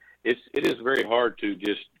 and it is very hard to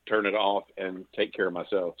just turn it off and take care of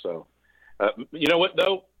myself. So, you know what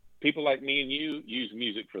though? People like me and you use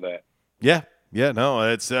music for that. Yeah. No,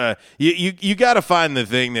 it's you got to find the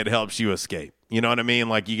thing that helps you escape. You know what I mean?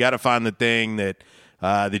 Like, you got to find the thing that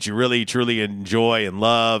you really truly enjoy and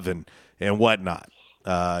love and whatnot.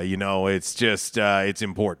 It's just it's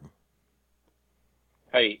important.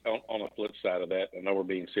 Hey, on the flip side of that, I know we're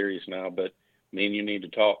being serious now, but me and you need to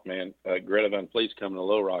talk, man. Greta Van Fleet's coming to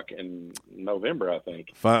Little Rock in November, I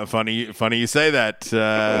think. Funny you say that.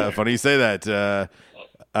 Funny you say that.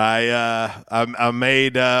 I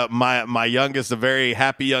made my youngest a very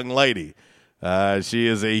happy young lady. She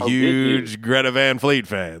is a huge Greta Van Fleet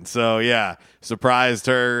fan. So yeah, surprised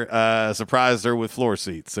her with floor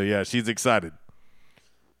seats. So yeah, she's excited.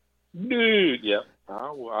 Dude, yep.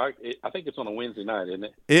 I think it's on a Wednesday night, isn't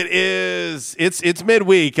it? It is. It's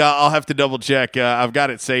midweek. I'll have to double check. I've got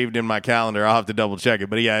it saved in my calendar. I'll have to double check it.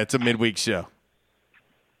 But yeah, it's a midweek show.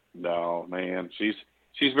 No, man, she's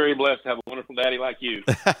very blessed to have a wonderful daddy like you.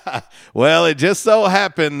 Well, it just so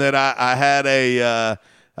happened that I had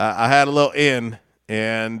a little in,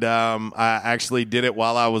 and I actually did it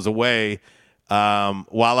while I was away.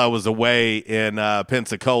 In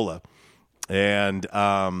Pensacola, and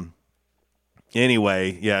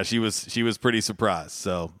anyway, yeah, she was pretty surprised.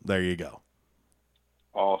 So there you go.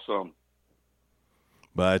 Awesome.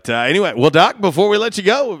 But anyway, well, Doc, before we let you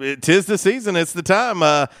go, 'tis the season. It's the time.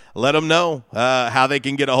 Let them know how they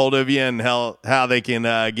can get a hold of you and how they can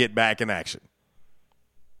get back in action.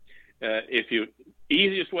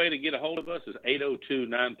 Easiest way to get a hold of us is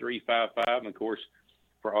 802-9355. And, of course,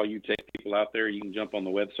 for all you tech people out there, you can jump on the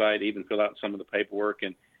website, even fill out some of the paperwork.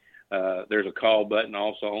 And there's a call button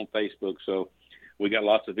also on Facebook. So we got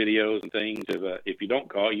lots of videos and things. If you don't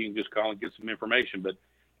call, you can just call and get some information. But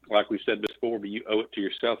like we said before, but you owe it to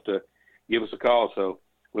yourself to give us a call. So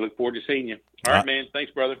we look forward to seeing you. All right, man.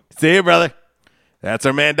 Thanks, brother. See you, brother. That's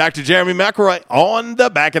our man, Dr. Jeremy McElroy, on the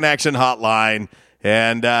Back in Action hotline.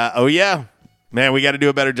 And, man, we got to do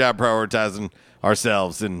a better job prioritizing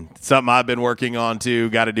ourselves. And something I've been working on, too.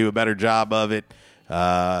 Got to do a better job of it.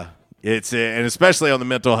 And especially on the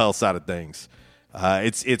mental health side of things.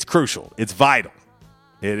 It's crucial. It's vital.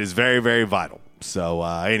 It is very, very vital. So,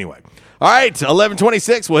 anyway. All right,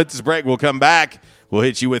 11:26. We'll hit this break. We'll come back. We'll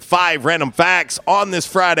hit you with 5 random facts on this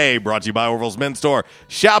Friday. Brought to you by Orville's Men's Store.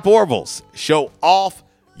 Shop Orville's. Show off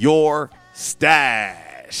your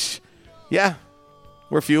stash. Yeah,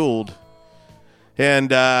 we're fueled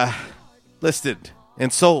and listed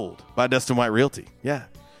and sold by Dustin White Realty. Yeah.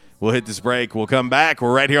 We'll hit this break. We'll come back.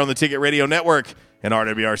 We're right here on the Ticket Radio Network and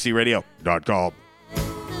RWRCradio.com.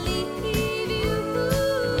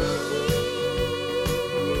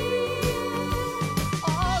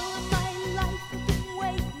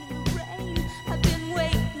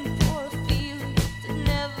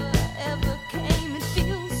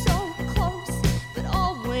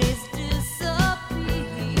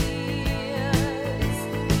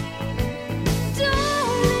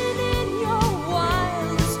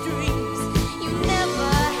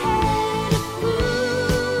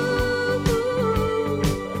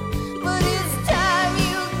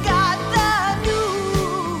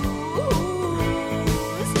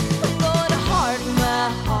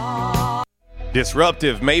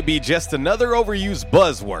 Disruptive may be just another overused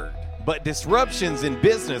buzzword, but disruptions in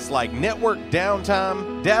business like network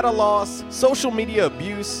downtime, data loss, social media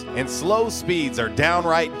abuse, and slow speeds are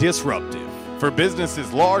downright disruptive. For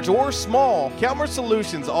businesses large or small, Calmer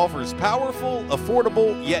Solutions offers powerful,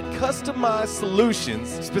 affordable, yet customized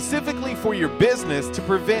solutions specifically for your business to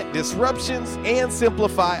prevent disruptions and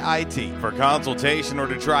simplify IT. For consultation or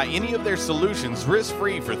to try any of their solutions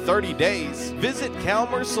risk-free for 30 days, visit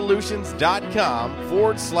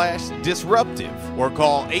calmersolutions.com/disruptive or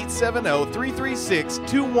call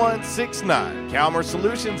 870-336-2169. Calmer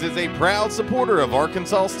Solutions is a proud supporter of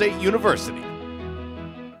Arkansas State University.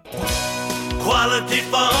 Quality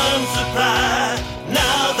Farm Supply,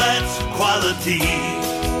 now that's quality.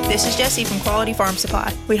 This is Jessie from Quality Farm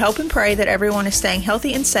Supply. We hope and pray that everyone is staying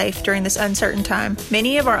healthy and safe during this uncertain time.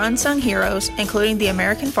 Many of our unsung heroes, including the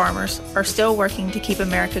American farmers, are still working to keep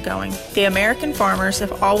America going. The American farmers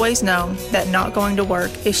have always known that not going to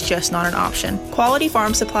work is just not an option. Quality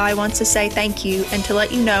Farm Supply wants to say thank you and to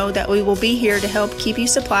let you know that we will be here to help keep you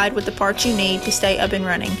supplied with the parts you need to stay up and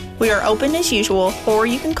running. We are open as usual, or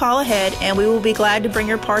you can call ahead and we will be glad to bring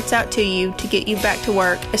your parts out to you to get you back to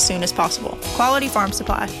work as soon as possible. Quality Farm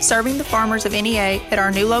Supply, serving the farmers of NEA at our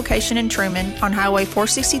new location in Truman on Highway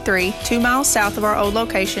 463, 2 miles south of our old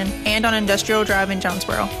location, and on Industrial Drive in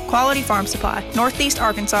Jonesboro. Quality Farm Supply, Northeast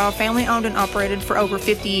Arkansas, family owned and operated for over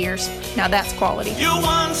 50 years. Now that's quality. Your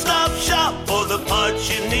one-stop shop for the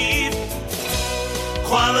parts you need.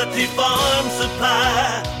 Quality Farm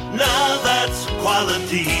Supply, now that's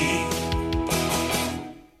quality.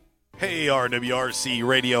 Hey, RWRC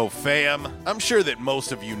Radio fam. I'm sure that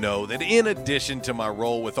most of you know that in addition to my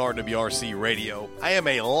role with RWRC Radio, I am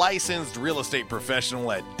a licensed real estate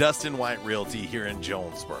professional at Dustin White Realty here in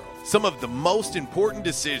Jonesboro. Some of the most important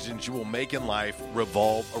decisions you will make in life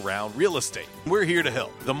revolve around real estate. We're here to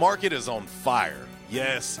help. The market is on fire.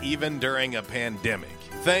 Yes, even during a pandemic,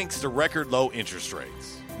 thanks to record low interest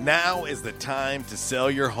rates. Now is the time to sell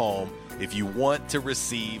your home if you want to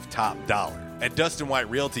receive top dollar. At Dustin White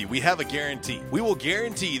Realty, we have a guarantee. We will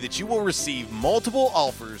guarantee that you will receive multiple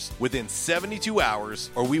offers within 72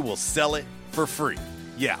 hours or we will sell it for free.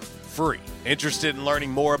 Yeah, free. Interested in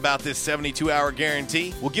learning more about this 72-hour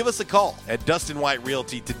guarantee? Well, give us a call at Dustin White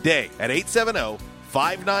Realty today at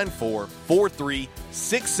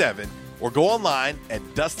 870-594-4367 or go online at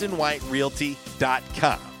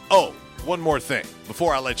DustinWhiteRealty.com. Oh, one more thing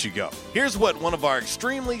before I let you go. Here's what one of our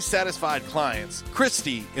extremely satisfied clients,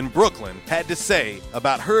 Christy in Brooklyn, had to say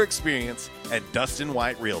about her experience at Dustin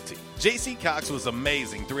White Realty. JC Cox was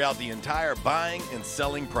amazing throughout the entire buying and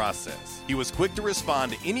selling process. He was quick to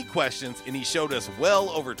respond to any questions and he showed us well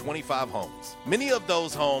over 25 homes. Many of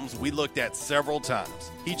those homes we looked at several times.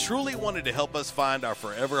 He truly wanted to help us find our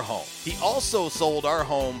forever home. He also sold our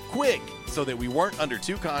home quick so that we weren't under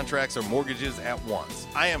 2 contracts or mortgages at once.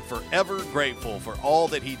 I am forever grateful for all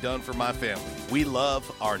that he done for my family. We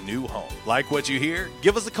love our new home. Like what you hear?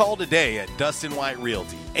 Give us a call today at Dustin White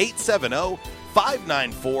Realty,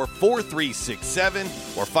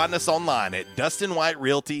 870-594-4367 or find us online at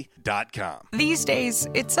DustinWhiteRealty.com. These days,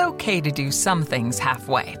 it's okay to do some things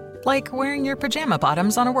halfway, like wearing your pajama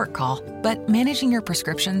bottoms on a work call, but managing your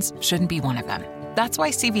prescriptions shouldn't be one of them. That's why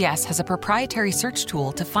CVS has a proprietary search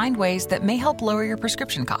tool to find ways that may help lower your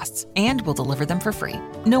prescription costs, and will deliver them for free.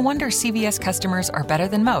 No wonder CVS customers are better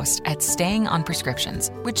than most at staying on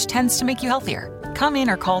prescriptions, which tends to make you healthier. Come in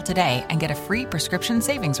or call today and get a free prescription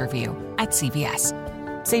savings review at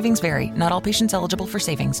CVS. Savings vary. Not all patients eligible for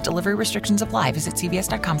savings. Delivery restrictions apply. Visit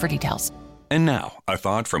CVS.com for details. And now, a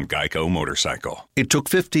thought from Geico Motorcycle. It took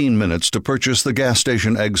 15 minutes to purchase the gas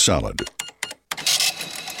station egg salad.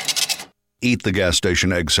 Eat the gas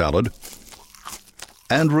station egg salad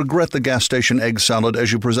and regret the gas station egg salad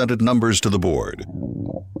as you presented numbers to the board.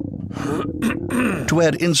 To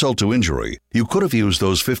add insult to injury, you could have used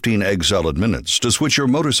those 15 egg salad minutes to switch your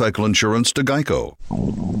motorcycle insurance to Geico.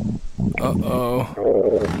 Uh-oh.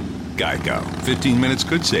 Geico. 15 minutes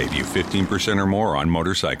could save you 15% or more on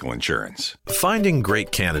motorcycle insurance. Finding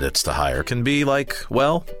great candidates to hire can be like,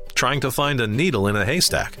 well, trying to find a needle in a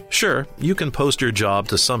haystack. Sure, you can post your job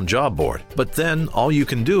to some job board, but then all you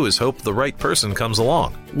can do is hope the right person comes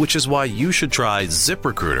along, which is why you should try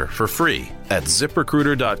ZipRecruiter for free at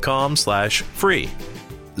ZipRecruiter.com/free.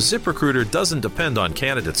 ZipRecruiter doesn't depend on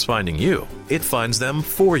candidates finding you. It finds them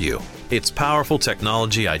for you. Its powerful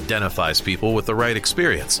technology identifies people with the right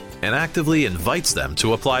experience and actively invites them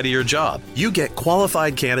to apply to your job. You get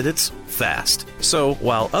qualified candidates fast. So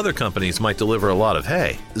while other companies might deliver a lot of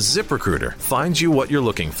hay, ZipRecruiter finds you what you're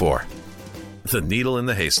looking for. The needle in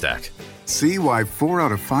the haystack. See why 4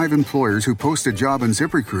 out of 5 employers who post a job on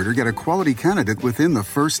ZipRecruiter get a quality candidate within the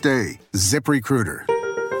first day. ZipRecruiter,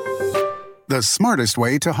 the smartest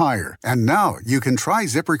way to hire. And now you can try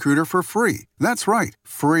ZipRecruiter for free. That's right,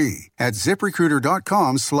 free at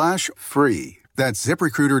ZipRecruiter.com/free. That's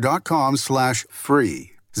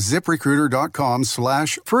ZipRecruiter.com/free.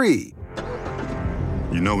 ZipRecruiter.com/free.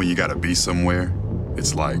 You know when you gotta be somewhere,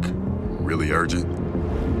 it's like really urgent.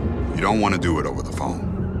 You don't want to do it over the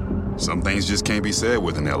phone. Some things just can't be said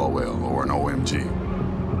with an LOL or an OMG.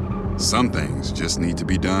 Some things just need to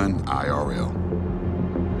be done IRL.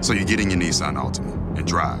 So you get in your Nissan Altima and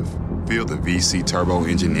drive. Feel the VC turbo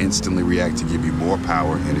engine instantly react to give you more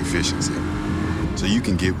power and efficiency, so you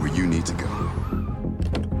can get where you need to go.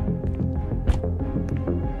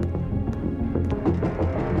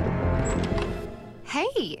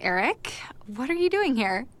 Hey, Eric. What are you doing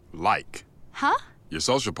here? Like. Huh? Your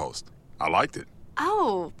social post. I liked it.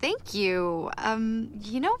 Oh, thank you.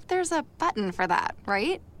 There's a button for that,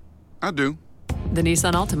 right? I do. The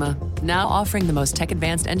Nissan Altima, now offering the most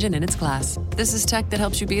tech-advanced engine in its class. This is tech that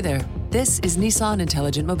helps you be there. This is Nissan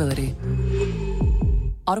Intelligent Mobility.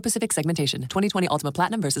 Auto-Pacific segmentation. 2020 Altima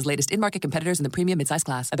Platinum versus latest in-market competitors in the premium midsize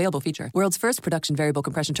class. Available feature. World's first production variable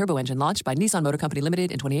compression turbo engine launched by Nissan Motor Company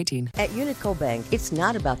Limited in 2018. At Unico Bank, it's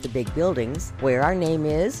not about the big buildings, where our name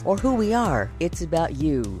is, or who we are. It's about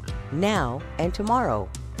you, now and tomorrow.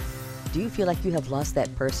 Do you feel like you have lost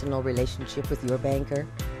that personal relationship with your banker?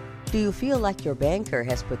 Do you feel like your banker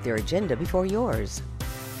has put their agenda before yours?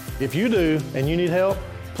 If you do and you need help,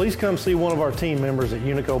 please come see one of our team members at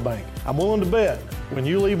Unico Bank. I'm willing to bet when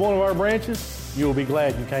you leave one of our branches, you will be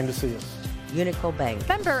glad you came to see us. Unico Bank.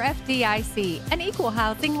 Member FDIC, an equal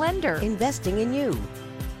housing lender. Investing in you.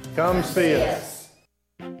 Come see us.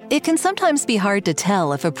 It can sometimes be hard to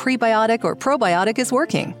tell if a prebiotic or probiotic is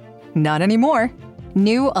working. Not anymore.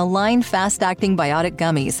 New Align Fast-Acting Biotic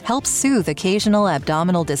Gummies help soothe occasional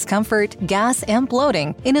abdominal discomfort, gas, and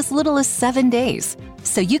bloating in as little as 7 days.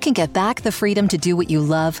 So you can get back the freedom to do what you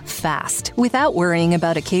love fast without worrying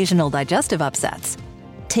about occasional digestive upsets.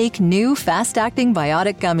 Take new Fast-Acting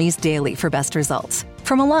Biotic Gummies daily for best results.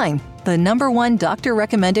 From Align, the #1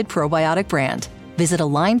 doctor-recommended probiotic brand. Visit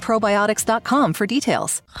AlignProbiotics.com for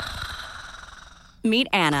details. Meet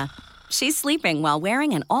Anna. She's sleeping while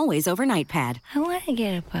wearing an always overnight pad. I want to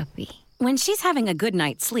get a puppy. When she's having a good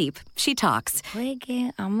night's sleep, she talks.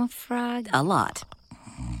 Wiggin, I'm a frog. A lot.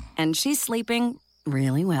 And she's sleeping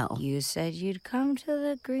really well. You said you'd come to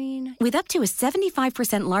the green. With up to a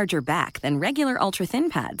 75% larger back than regular ultra-thin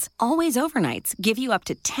pads, always overnights give you up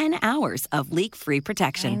to 10 hours of leak-free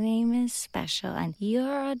protection. My name is Special, and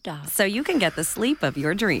you're a dog. So you can get the sleep of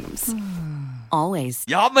your dreams. Always.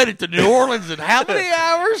 Y'all made it to New Orleans in how many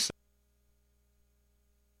hours?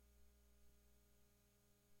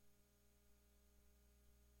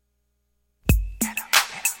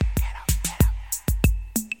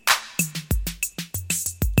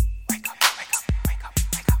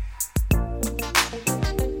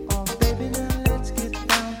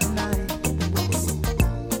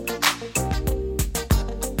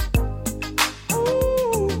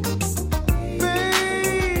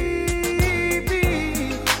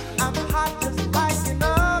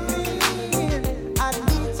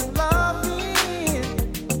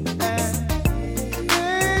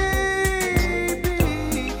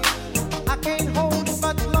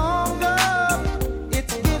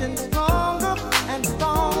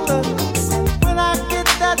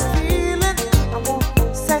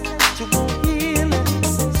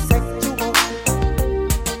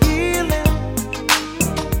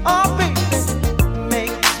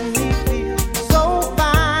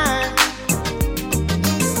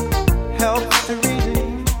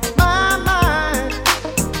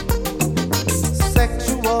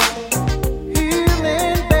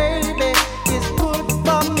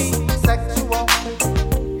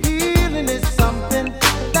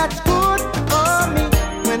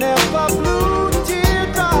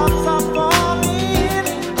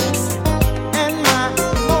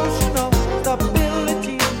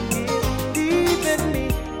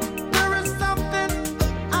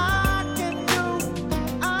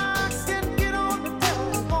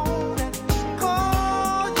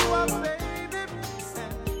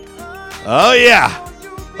 Oh, yeah.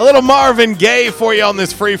 A little Marvin Gaye for you on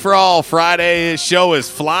this free-for-all Friday. This show is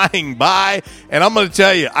flying by, and I'm going to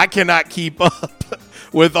tell you, I cannot keep up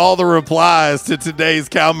with all the replies to today's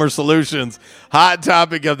Calmer Solutions hot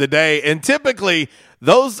topic of the day. And typically,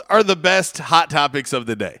 those are the best hot topics of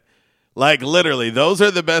the day. Like, literally, those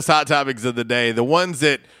are the best hot topics of the day. The ones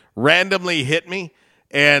that randomly hit me.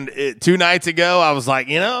 And 2 nights ago, I was like,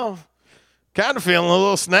 kind of feeling a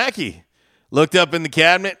little snacky. Looked up in the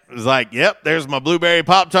cabinet. Was like, yep, there's my blueberry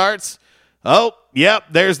Pop-Tarts. Oh, yep,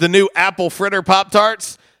 there's the new apple fritter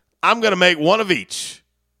Pop-Tarts. I'm going to make one of each.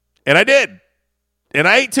 And I did. And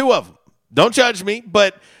I ate 2 of them. Don't judge me,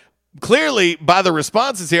 but clearly, by the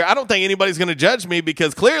responses here, I don't think anybody's going to judge me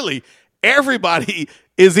because clearly everybody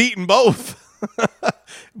is eating both.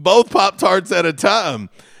 Both Pop-Tarts at a time.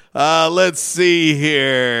 Let's see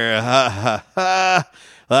here.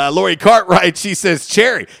 Lori Cartwright, she says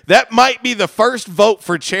cherry. That might be the first vote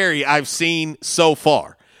for cherry I've seen so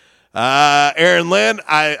far. Erin Lynn,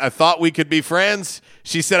 I thought we could be friends.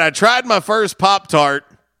 She said, I tried my first Pop-Tart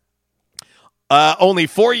only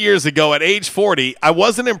 4 years ago at age 40. I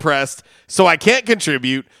wasn't impressed, so I can't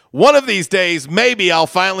contribute. One of these days, maybe I'll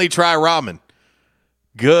finally try ramen.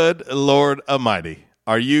 Good Lord Almighty.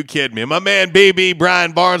 Are you kidding me? My man BB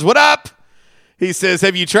Brian Barnes, what up? He says,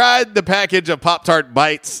 have you tried the package of Pop-Tart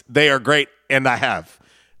Bites? They are great, and I have.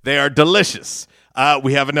 They are delicious.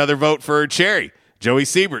 We have another vote for cherry. Joey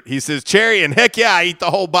Siebert, he says cherry, and heck yeah, I eat the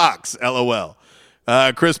whole box. LOL.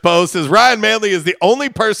 Chris Poe says, Ryan Manley is the only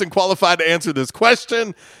person qualified to answer this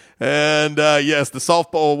question. And, yes, the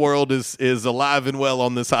softball world is alive and well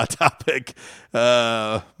on this hot topic.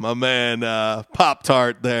 My man,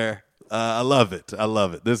 Pop-Tart there. I love it. I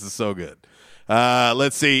love it. This is so good.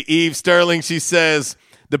 Let's see. Eve Sterling, she says,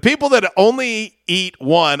 the people that only eat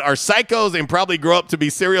one are psychos and probably grow up to be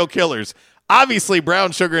serial killers. Obviously,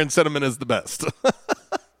 brown sugar and cinnamon is the best.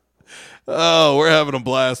 Oh, we're having a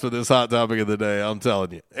blast with this hot topic of the day, I'm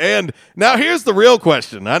telling you. And now here's the real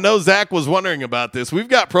question. I know Zach was wondering about this. We've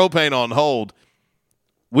got propane on hold.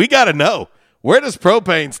 We got to know, where does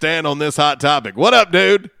propane stand on this hot topic? What up,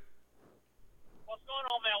 dude? What's going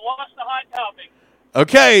on, man? What's the hot topic?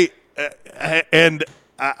 Okay, and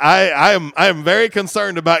I am very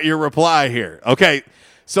concerned about your reply here. Okay,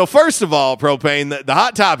 so first of all, propane, the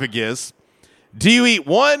hot topic is, do you eat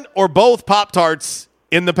one or both Pop-Tarts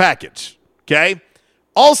in the package? Okay.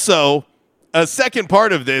 Also, a second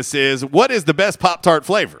part of this is, what is the best Pop-Tart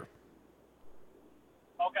flavor?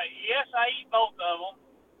 Okay, yes, I eat both of them.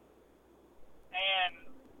 And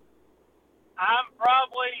I'm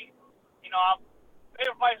probably,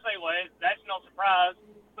 everybody say, well, that's no surprise,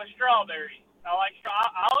 but strawberry.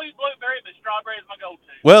 I'll eat blueberry, but strawberry is my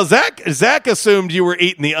go-to. Well, Zach assumed you were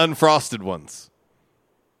eating the unfrosted ones.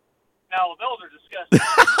 No, those are disgusting.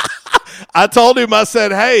 I told him, I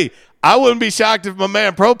said, hey, I wouldn't be shocked if my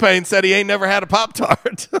man Propane said he ain't never had a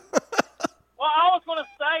Pop-Tart. Well, I was going to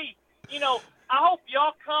say, I hope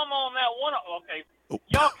y'all come on that one. Okay,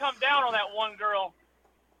 y'all come down on that one girl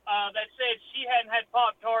that said she hadn't had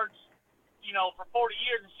Pop-Tarts, for 40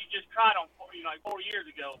 years, and she just tried them, 40 years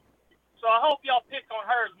ago. So I hope y'all pick on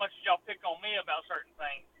her as much as y'all pick on me about certain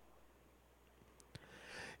things.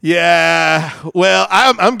 Yeah, well,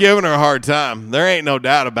 I'm giving her a hard time. There ain't no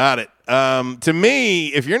doubt about it. To me,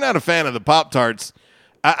 if you're not a fan of the Pop-Tarts,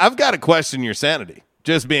 I've got to question your sanity,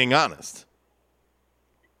 just being honest.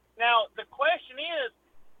 Now, the question is,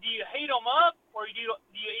 do you heat them up or do you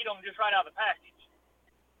eat them just right out of the package?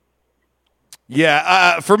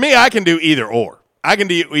 Yeah, for me, I can do either or.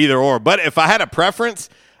 But if I had a preference,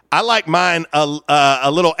 I like mine a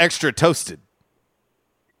little extra toasted.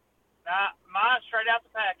 Mine's straight out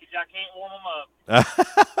the package. I can't warm them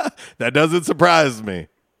up. That doesn't surprise me.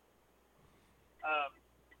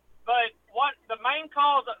 But what the main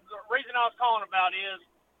cause, the reason I was calling about is,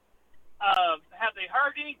 have they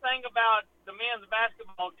heard anything about the men's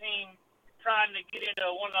basketball team trying to get into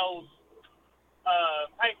one of those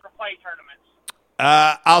pay-for-play tournaments?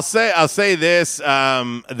 I'll say this: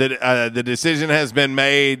 the decision has been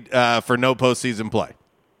made for no postseason play.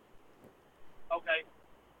 Okay,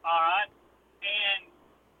 all right. And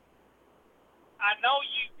I know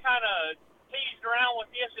you kind of teased around with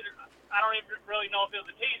this. I don't even really know if it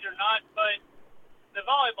was a tease or not, but the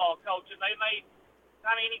volleyball coaches, they made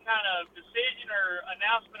any kind of decision or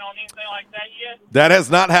announcement on anything like that yet? That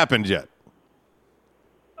has not happened yet.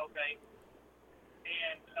 Okay.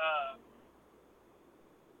 And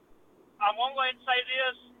I'm going to go ahead and say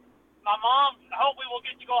this. My mom, hopefully we'll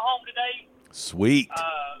get to go home today. Sweet.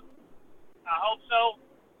 I hope so.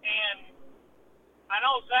 And I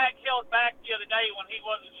know Zach held back the other day when he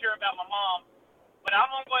wasn't sure about my mom. But I'm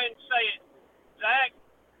going to go ahead and say it. Zach,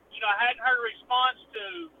 I hadn't heard a response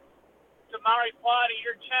to my reply to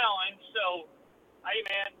your challenge. So, hey,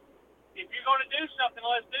 man, if you're going to do something,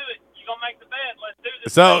 let's do it. You're going to make the bet. Let's do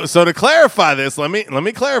this. So to clarify this, let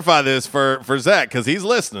me clarify this for Zach because he's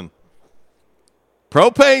listening.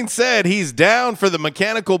 Propane said he's down for the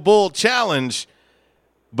Mechanical Bull Challenge,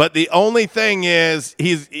 but the only thing is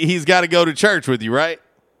he's got to go to church with you, right?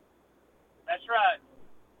 That's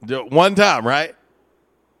right. One time, right?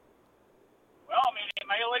 Well, I mean, it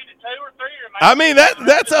may lead to 2 or 3. Or I mean,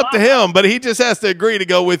 that's up to him, but he just has to agree to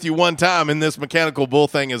go with you one time, and this Mechanical Bull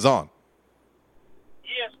thing is on.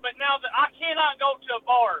 Yes, but now that I cannot go to a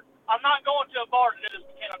bar. I'm not going to a bar to do this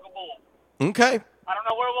Mechanical Bull. Okay. I don't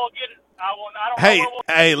know where we'll get it. I don't Hey, know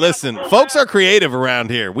where we'll listen, folks are creative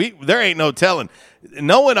around here. There ain't no telling.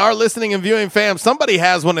 Knowing our listening and viewing fam, somebody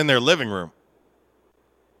has one in their living room.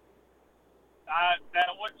 That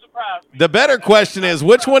wouldn't surprise me. The better question is,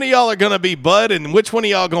 which one of y'all are going to be Bud and which one of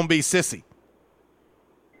y'all going to be Sissy?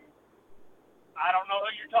 I don't know who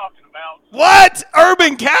you're talking about. What?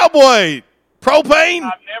 Urban Cowboy? Propane?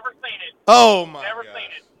 I've never seen it. Oh, my Never gosh.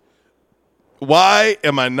 seen it. Why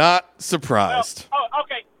am I not surprised? Well,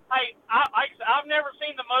 okay. Hey, I've never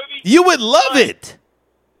seen the movie. You would love it.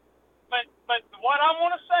 But what I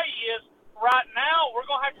want to say is, right now, we're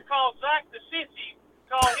going to have to call Zach the sissy.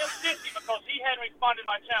 Call him sissy because he hadn't responded to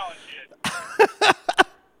my challenge yet.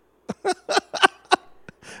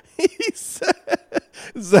 He said,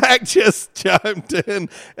 Zach just chimed in,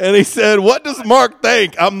 and he said, what does Mark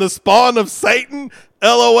think? I'm the spawn of Satan?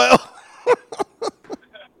 LOL.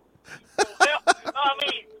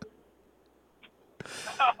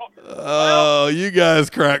 Oh, you guys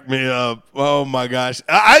crack me up. Oh, my gosh.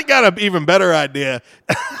 I got an even better idea.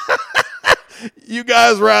 You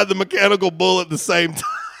guys ride the Mechanical Bull at the same time.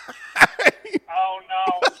 Oh,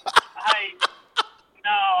 no. Hey,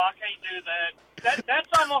 no, I can't do that. That's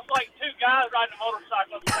almost like 2 guys riding a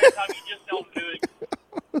motorcycle at the same time. You just don't do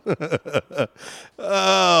it.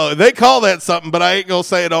 Oh, they call that something, but I ain't going to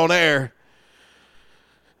say it on air.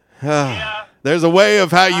 Yeah. There's a way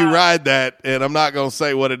of how you ride that, and I'm not going to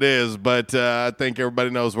say what it is, but I think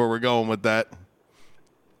everybody knows where we're going with that.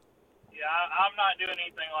 Yeah, I'm not doing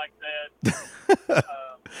anything like that.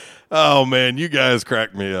 Oh, man, you guys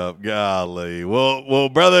crack me up. Golly. Well,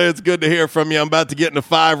 brother, it's good to hear from you. I'm about to get into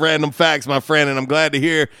 5 random facts, my friend, and I'm glad to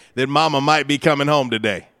hear that Mama might be coming home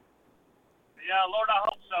today. Yeah, Lord, I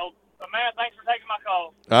hope so. But, man, thanks for taking my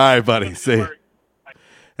call. All right, buddy. See you.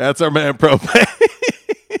 That's our man, Propane.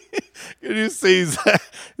 Can you see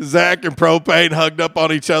Zach and Propane hugged up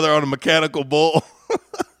on each other on a Mechanical Bull?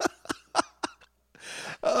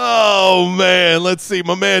 Oh, man. Let's see.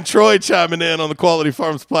 My man Troy chiming in on the Quality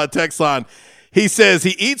Farm Supply text line. He says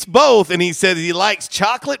he eats both, and he says he likes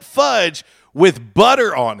chocolate fudge with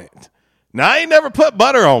butter on it. Now, I ain't never put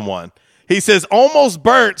butter on one. He says almost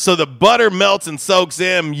burnt so the butter melts and soaks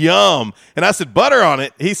in. Yum. And I said, butter on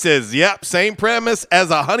it? He says, yep, same premise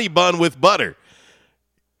as a honey bun with butter.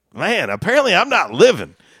 Man, apparently I'm not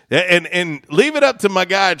living. And leave it up to my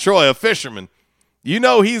guy Troy, a fisherman. You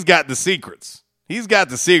know he's got the secrets. He's got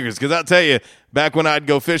the secrets because I'll tell you, back when I'd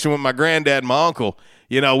go fishing with my granddad and my uncle,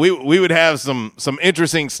 we would have some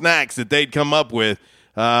interesting snacks that they'd come up with,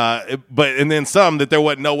 and then some that there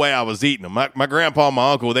wasn't no way I was eating them. My grandpa and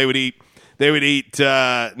my uncle, they would eat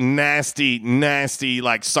nasty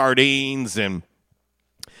like sardines and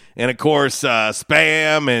of course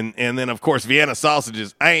Spam and then of course Vienna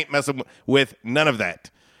sausages. I ain't messing with none of that.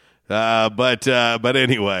 But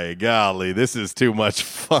anyway, golly, this is too much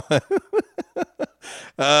fun.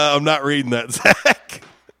 I'm not reading that, Zach.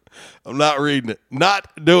 I'm not reading it.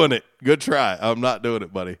 Not doing it. Good try. I'm not doing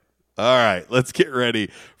it, buddy. All right, let's get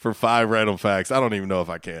ready for 5 random facts. I don't even know if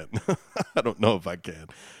I can. I don't know if I can.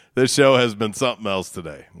 This show has been something else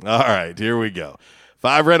today. All right, here we go.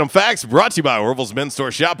 5 random facts brought to you by Orville's Men's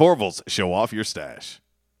Store. Shop Orville's. Show off your stash.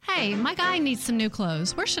 Hey, my guy needs some new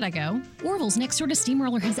clothes. Where should I go? Orville's next door to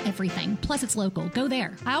Steamroller has everything. Plus, it's local. Go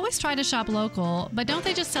there. I always try to shop local, but don't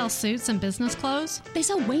they just sell suits and business clothes? They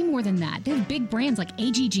sell way more than that. They have big brands like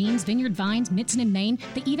AG Jeans, Vineyard Vines, Mitson and Maine.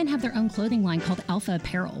 They even have their own clothing line called Alpha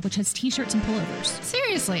Apparel, which has t-shirts and pullovers.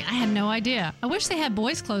 Seriously, I had no idea. I wish they had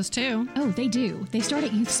boys' clothes too. Oh, they do. They start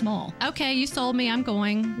at youth small. Okay, you sold me. I'm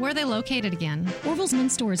going. Where are they located again? Orville's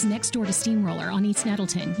Men's Store is next door to Steamroller on East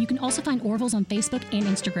Nettleton. You can also find Orville's on Facebook and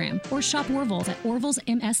Instagram, or shop Orville's at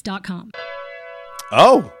orvillesms.com.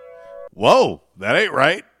 Oh, whoa, that ain't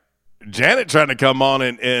right. Janet trying to come on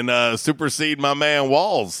and supersede my man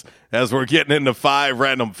Walls as we're getting into 5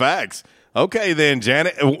 random facts. Okay, then,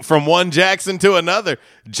 Janet. From one Jackson to another.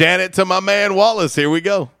 Janet to my man Wallace. Here we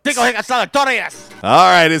go. All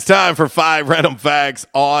right, it's time for 5 random facts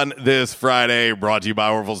on this Friday. Brought to you by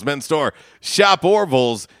Orville's Men's Store. Shop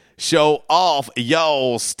Orville's. Show off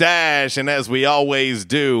yo stash. And as we always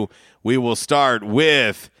do, we will start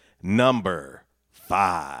with number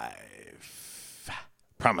 5.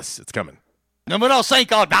 Promise, it's coming. Numero 5,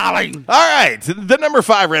 darling. All right, the number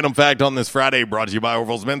 5 random fact on this Friday brought to you by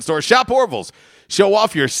Orville's Men's Store. Shop Orville's. Show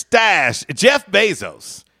off your stash. Jeff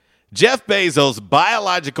Bezos'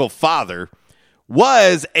 biological father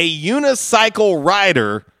was a unicycle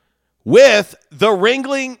rider with the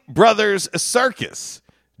Ringling Brothers Circus.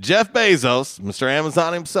 Jeff Bezos, Mr.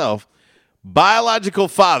 Amazon himself, biological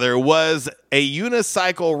father was a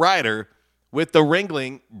unicycle rider with the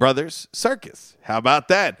Ringling Brothers Circus. How about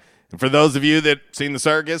that? And for those of you that seen the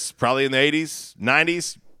circus, probably in the 80s,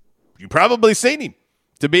 90s, you probably seen him,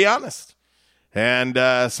 to be honest. And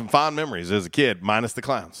some fond memories as a kid, minus the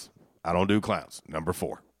clowns. I don't do clowns. Number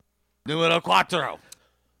 4. Numero 4.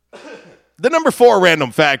 The number 4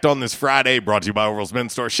 random fact on this Friday brought to you by Orville's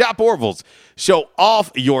Men's Store. Shop Orville's. Show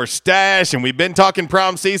off your stash. And we've been talking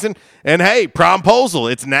prom season. And hey,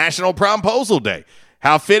 promposal. It's National Promposal Day.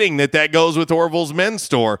 How fitting that goes with Orville's Men's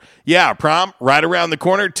Store. Yeah, prom right around the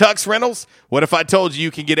corner. Tux Rentals. What if I told you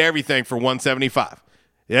can get everything for $175?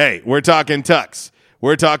 Hey, we're talking tux.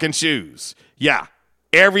 We're talking shoes. Yeah,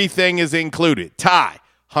 everything is included. Tie,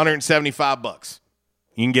 $175.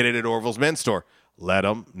 You can get it at Orville's Men's Store. Let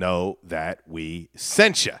them know that we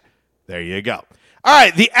sent you. There you go. All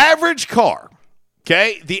right, the average car,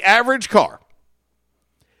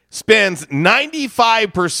 spends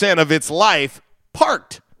 95% of its life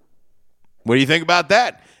parked. What do you think about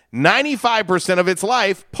that? 95% of its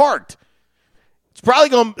life parked. It's probably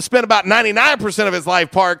going to spend about 99% of its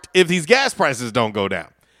life parked if these gas prices don't go down.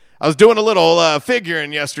 I was doing a little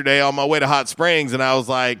figuring yesterday on my way to Hot Springs, and I was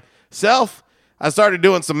like, I started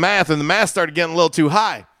doing some math, and the math started getting a little too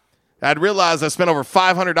high. I'd realized I spent over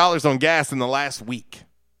 $500 on gas in the last week.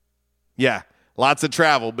 Yeah, lots of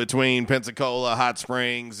travel between Pensacola, Hot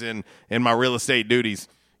Springs, and my real estate duties.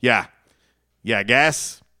 Yeah,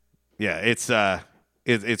 gas. Yeah, it's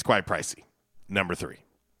quite pricey. Number 3.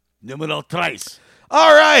 Numero 3.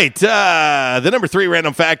 All right, the number 3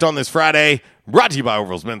 random fact on this Friday, brought to you by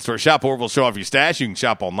Orville's Men's Store. Shop Orville, show off your stash. You can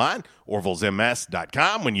shop online,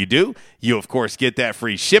 orvillesms.com. When you do, you, of course, get that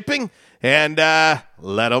free shipping. And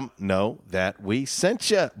let them know that we sent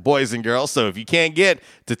you, boys and girls. So if you can't get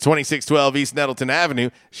to 2612 East Nettleton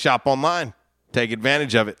Avenue, shop online. Take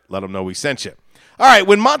advantage of it. Let them know we sent you. All right,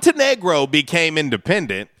 when Montenegro became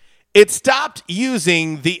independent, it stopped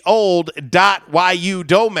using the old .yu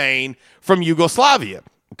domain from Yugoslavia,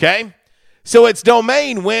 okay? So its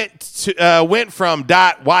domain went from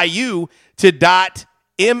 .yu to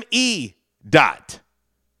 .me.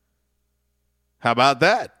 How about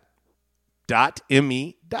that?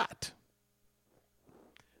 .me.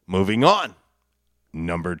 Moving on.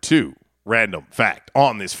 Number 2 random fact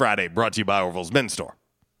on this Friday brought to you by Orville's Men's Store.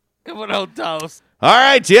 All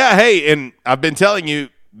right, yeah, hey, and I've been telling you,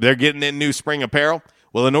 they're getting in new spring apparel.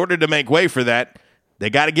 Well, in order to make way for that, they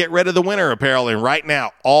got to get rid of the winter apparel. And right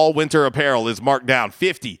now, all winter apparel is marked down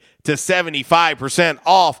 50 to 75%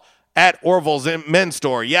 off at Orville's Men's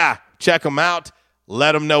Store. Yeah, check them out.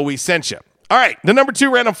 Let them know we sent you. All right, the number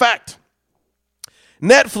 2 random fact.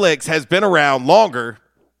 Netflix has been around longer.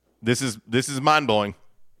 This is mind-blowing.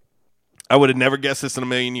 I would have never guessed this in a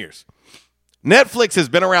million years. Netflix has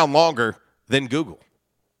been around longer than Google.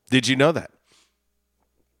 Did you know that?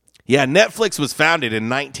 Yeah, Netflix was founded in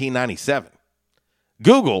 1997.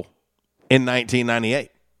 Google in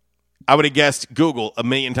 1998. I would have guessed Google a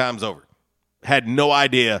million times over. Had no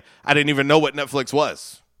idea. I didn't even know what Netflix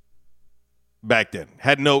was back then.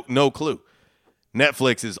 Had no clue.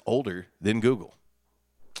 Netflix is older than Google.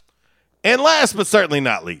 And last but certainly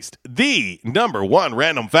not least, the number 1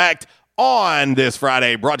 random fact on this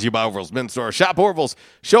Friday, brought to you by Orville's Men's Store. Shop Orville's.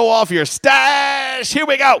 Show off your stash. Here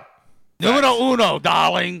we go. Numero 1,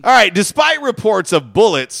 darling. All right, despite reports of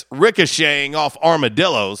bullets ricocheting off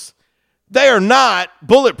armadillos, they are not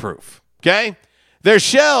bulletproof, okay? Their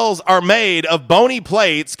shells are made of bony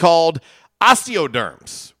plates called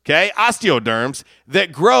osteoderms, okay? Osteoderms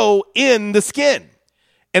that grow in the skin.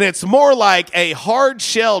 And it's more like a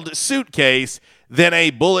hard-shelled suitcase than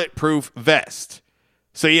a bulletproof vest.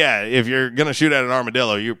 So, yeah, if you're going to shoot at an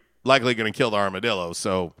armadillo, you're likely going to kill the armadillo.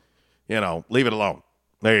 So, leave it alone.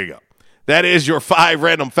 There you go. That is your 5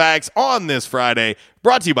 random facts on this Friday,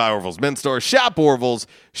 brought to you by Orville's Men's Store. Shop Orville's.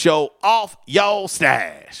 Show off your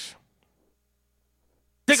stash.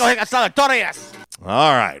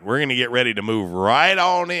 All right, we're going to get ready to move right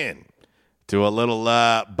on in to a little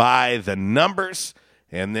by the numbers.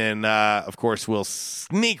 And then, of course, we'll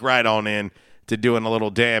sneak right on in to doing a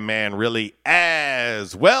little Damn Man Really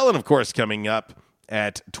as well. And, of course, coming up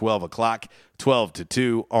at 12 o'clock, 12 to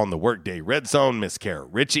 2 on the Workday Red Zone, Miss Kara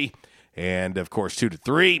Ritchie. And, of course, 2 to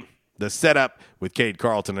 3, the setup with Cade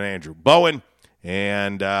Carlton and Andrew Bowen.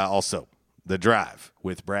 And also the drive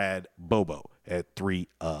with Brad Bobo at 3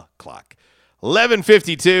 o'clock.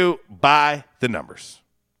 11:52 by the numbers.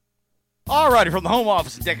 All righty, from the home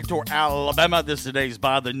office in Decatur, Alabama, this is today's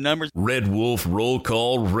By the Numbers. Red Wolf Roll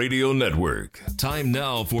Call Radio Network. Time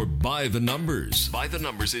now for By the Numbers. By the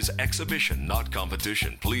Numbers is exhibition, not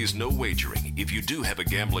competition. Please, no wagering. If you do have a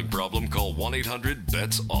gambling problem, call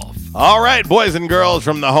 1-800-BETS-OFF. All right, boys and girls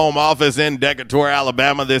from the home office in Decatur,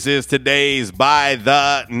 Alabama, this is today's By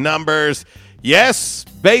the Numbers. Yes,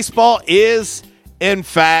 baseball is, in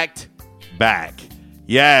fact, back.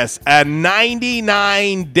 Yes, a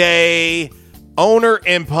 99-day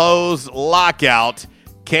owner-imposed lockout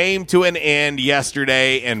came to an end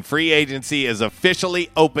yesterday, and free agency is officially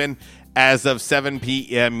open as of 7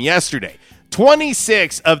 p.m. yesterday.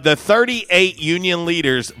 26 of the 38 union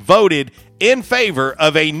leaders voted in favor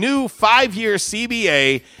of a new 5-year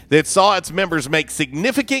CBA that saw its members make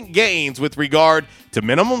significant gains with regard to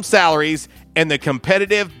minimum salaries and the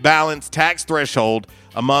competitive balance tax threshold,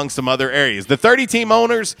 among some other areas. The 30-team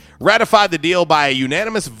owners ratified the deal by a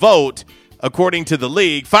unanimous vote, according to the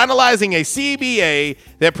league, finalizing a CBA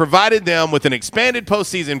that provided them with an expanded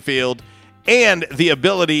postseason field and the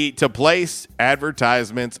ability to place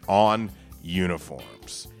advertisements on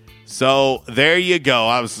uniforms. So there you go.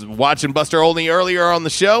 I was watching Buster Olney earlier on the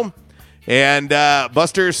show, and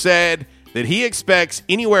Buster said that he expects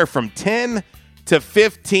anywhere from 10 to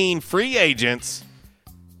 15 free agents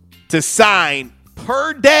to sign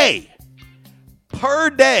per day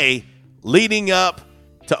leading up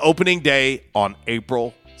to opening day on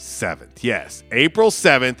April 7th. Yes, April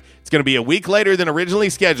 7th. It's going to be a week later than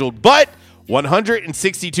originally scheduled, but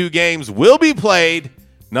 162 games will be played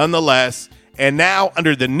nonetheless. And now,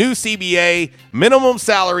 under the new CBA, minimum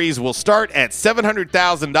salaries will start at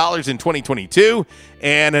 $700,000 in 2022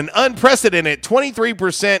 and an unprecedented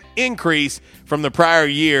 23% increase from the prior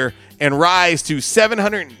year and rise to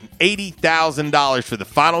 $780,000 for the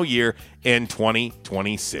final year in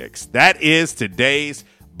 2026. That is today's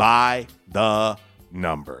By the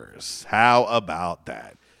Numbers. How about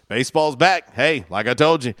that? Baseball's back. Hey, like I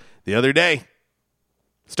told you the other day,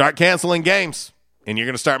 start canceling games, and you're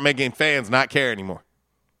going to start making fans not care anymore.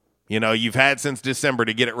 You know, you've had since December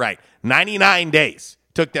to get it right. 99 days.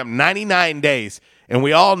 Took them 99 days, and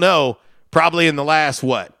we all know probably in the last,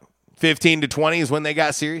 15 to 20 is when they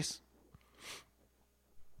got serious?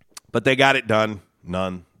 But they got it done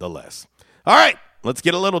nonetheless. All right, let's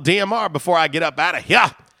get a little DMR before I get up out of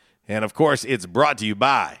here. And, of course, it's brought to you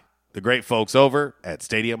by the great folks over at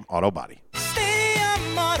Stadium Auto Body.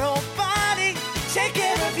 Stadium Auto Body, take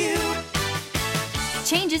care of you.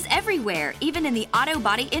 Changes everywhere, even in the auto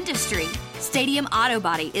body industry. Stadium Auto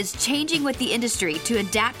Body is changing with the industry to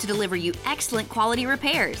adapt to deliver you excellent quality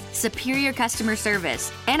repairs, superior customer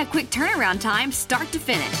service, and a quick turnaround time start to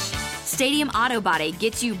finish. Stadium Auto Body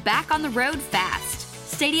gets you back on the road fast.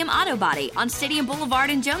 Stadium Auto Body on Stadium Boulevard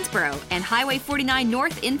in Jonesboro and Highway 49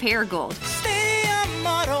 North in Paragould. Stadium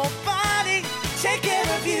Auto Body, take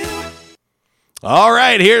care of you. All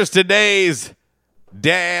right, here's today's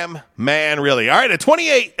Damn Man Really. All right, a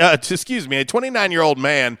 29-year-old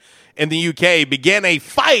man in the UK began a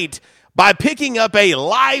fight by picking up a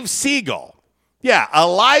live seagull. Yeah, a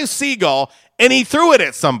live seagull, and he threw it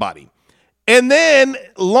at somebody. And then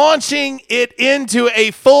launching it into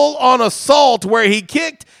a full-on assault where he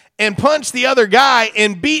kicked and punched the other guy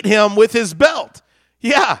and beat him with his belt.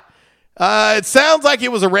 Yeah, it sounds like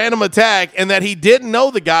it was a random attack and that he didn't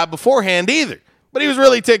know the guy beforehand either. But he was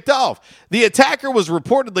really ticked off. The attacker was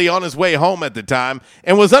reportedly on his way home at the time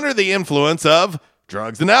and was under the influence of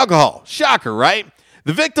drugs and alcohol. Shocker, right?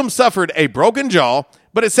 The victim suffered a broken jaw,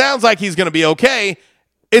 but it sounds like he's going to be okay.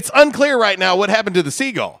 It's unclear right now what happened to the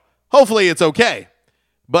seagull. Hopefully it's okay.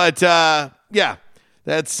 But, yeah,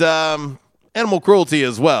 that's animal cruelty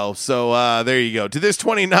as well. So there you go. To this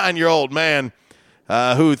 29-year-old man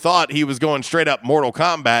who thought he was going straight up Mortal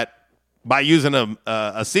Kombat by using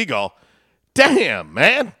a seagull, damn,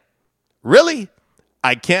 man. Really?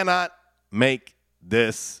 I cannot make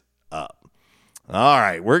this up. All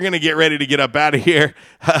right, we're going to get ready to get up out of here.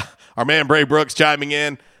 Our man Bray Brooks chiming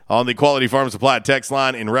in on the Quality Farm Supply text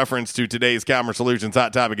line in reference to today's Commerce Solutions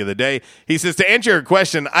hot topic of the day. He says, to answer your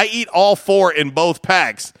question, I eat all 4 in both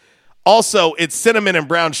packs. Also, it's cinnamon and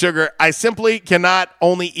brown sugar. I simply cannot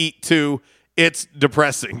only eat 2. It's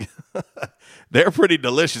depressing. They're pretty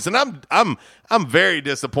delicious. And I'm very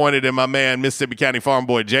disappointed in my man, Mississippi County Farm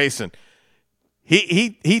Boy Jason.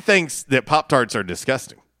 He thinks that Pop-Tarts are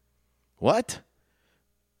disgusting. What?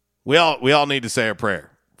 We all need to say a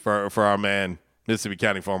prayer for our man, Mississippi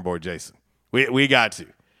County Farm Boy Jason. We got to,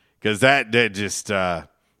 because that just I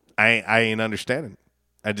ain't understanding.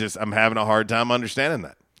 I'm having a hard time understanding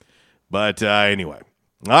that. But anyway,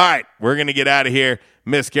 all right, we're gonna get out of here.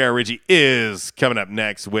 Miss Kara Ritchie is coming up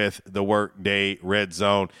next with the Workday Red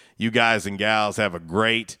Zone. You guys and gals have a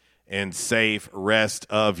great and safe rest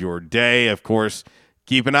of your day. Of course,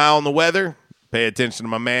 keep an eye on the weather. Pay attention to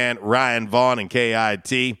my man Ryan Vaughn and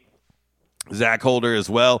KIT. Zach Holder as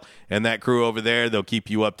well, and that crew over there. They'll keep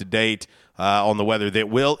you up to date on the weather that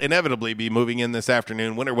will inevitably be moving in this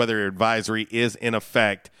afternoon. Winter weather advisory is in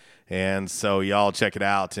effect, and so y'all check it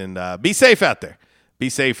out and be safe out there. Be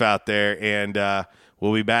safe out there, and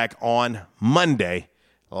we'll be back on Monday,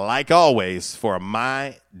 like always, for a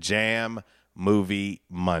My Jam Movie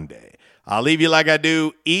Monday. I'll leave you like I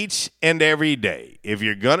do each and every day. If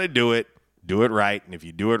you're going to do it right, and if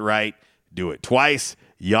you do it right, do it twice.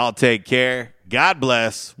 Y'all take care. God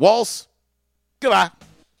bless. Waltz. Goodbye.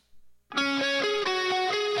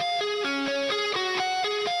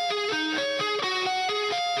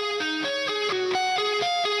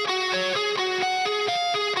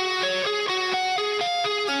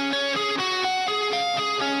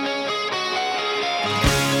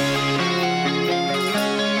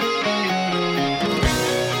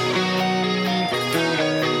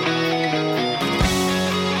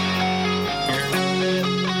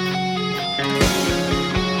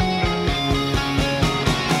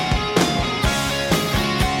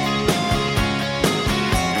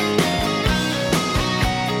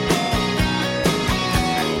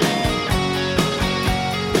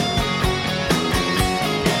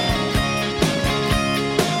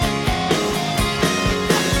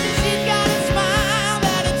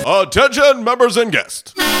 Attention, members and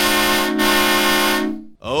guests.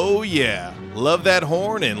 Oh, yeah. Love that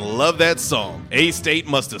horn and love that song. A-State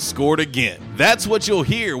must have scored again. That's what you'll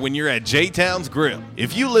hear when you're at J-Town's Grill.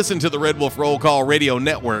 If you listen to the Red Wolf Roll Call Radio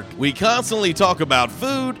Network, we constantly talk about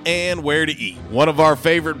food and where to eat. One of our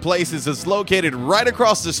favorite places is located right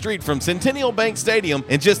across the street from Centennial Bank Stadium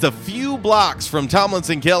and just a few blocks from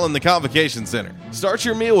Tomlinson Kell and the Convocation Center. Start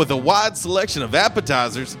your meal with a wide selection of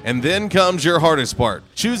appetizers, and then comes your hardest part,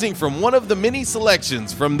 choosing from one of the many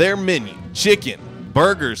selections from their menu. Chicken,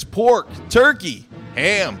 burgers, pork, turkey,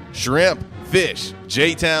 ham, shrimp, fish.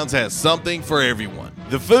 J-Town's has something for everyone.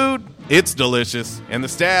 The food, it's delicious, and the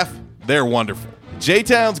staff, they're wonderful.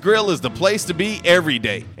 J-Town's Grill is the place to be every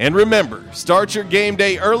day. And remember, start your game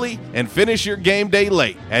day early and finish your game day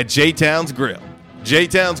late at J-Town's Grill.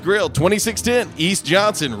 J-Town's Grill, 2610 East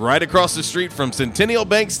Johnson, right across the street from Centennial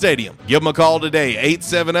Bank Stadium. Give them a call today,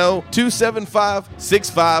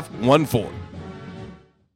 870-275-6514.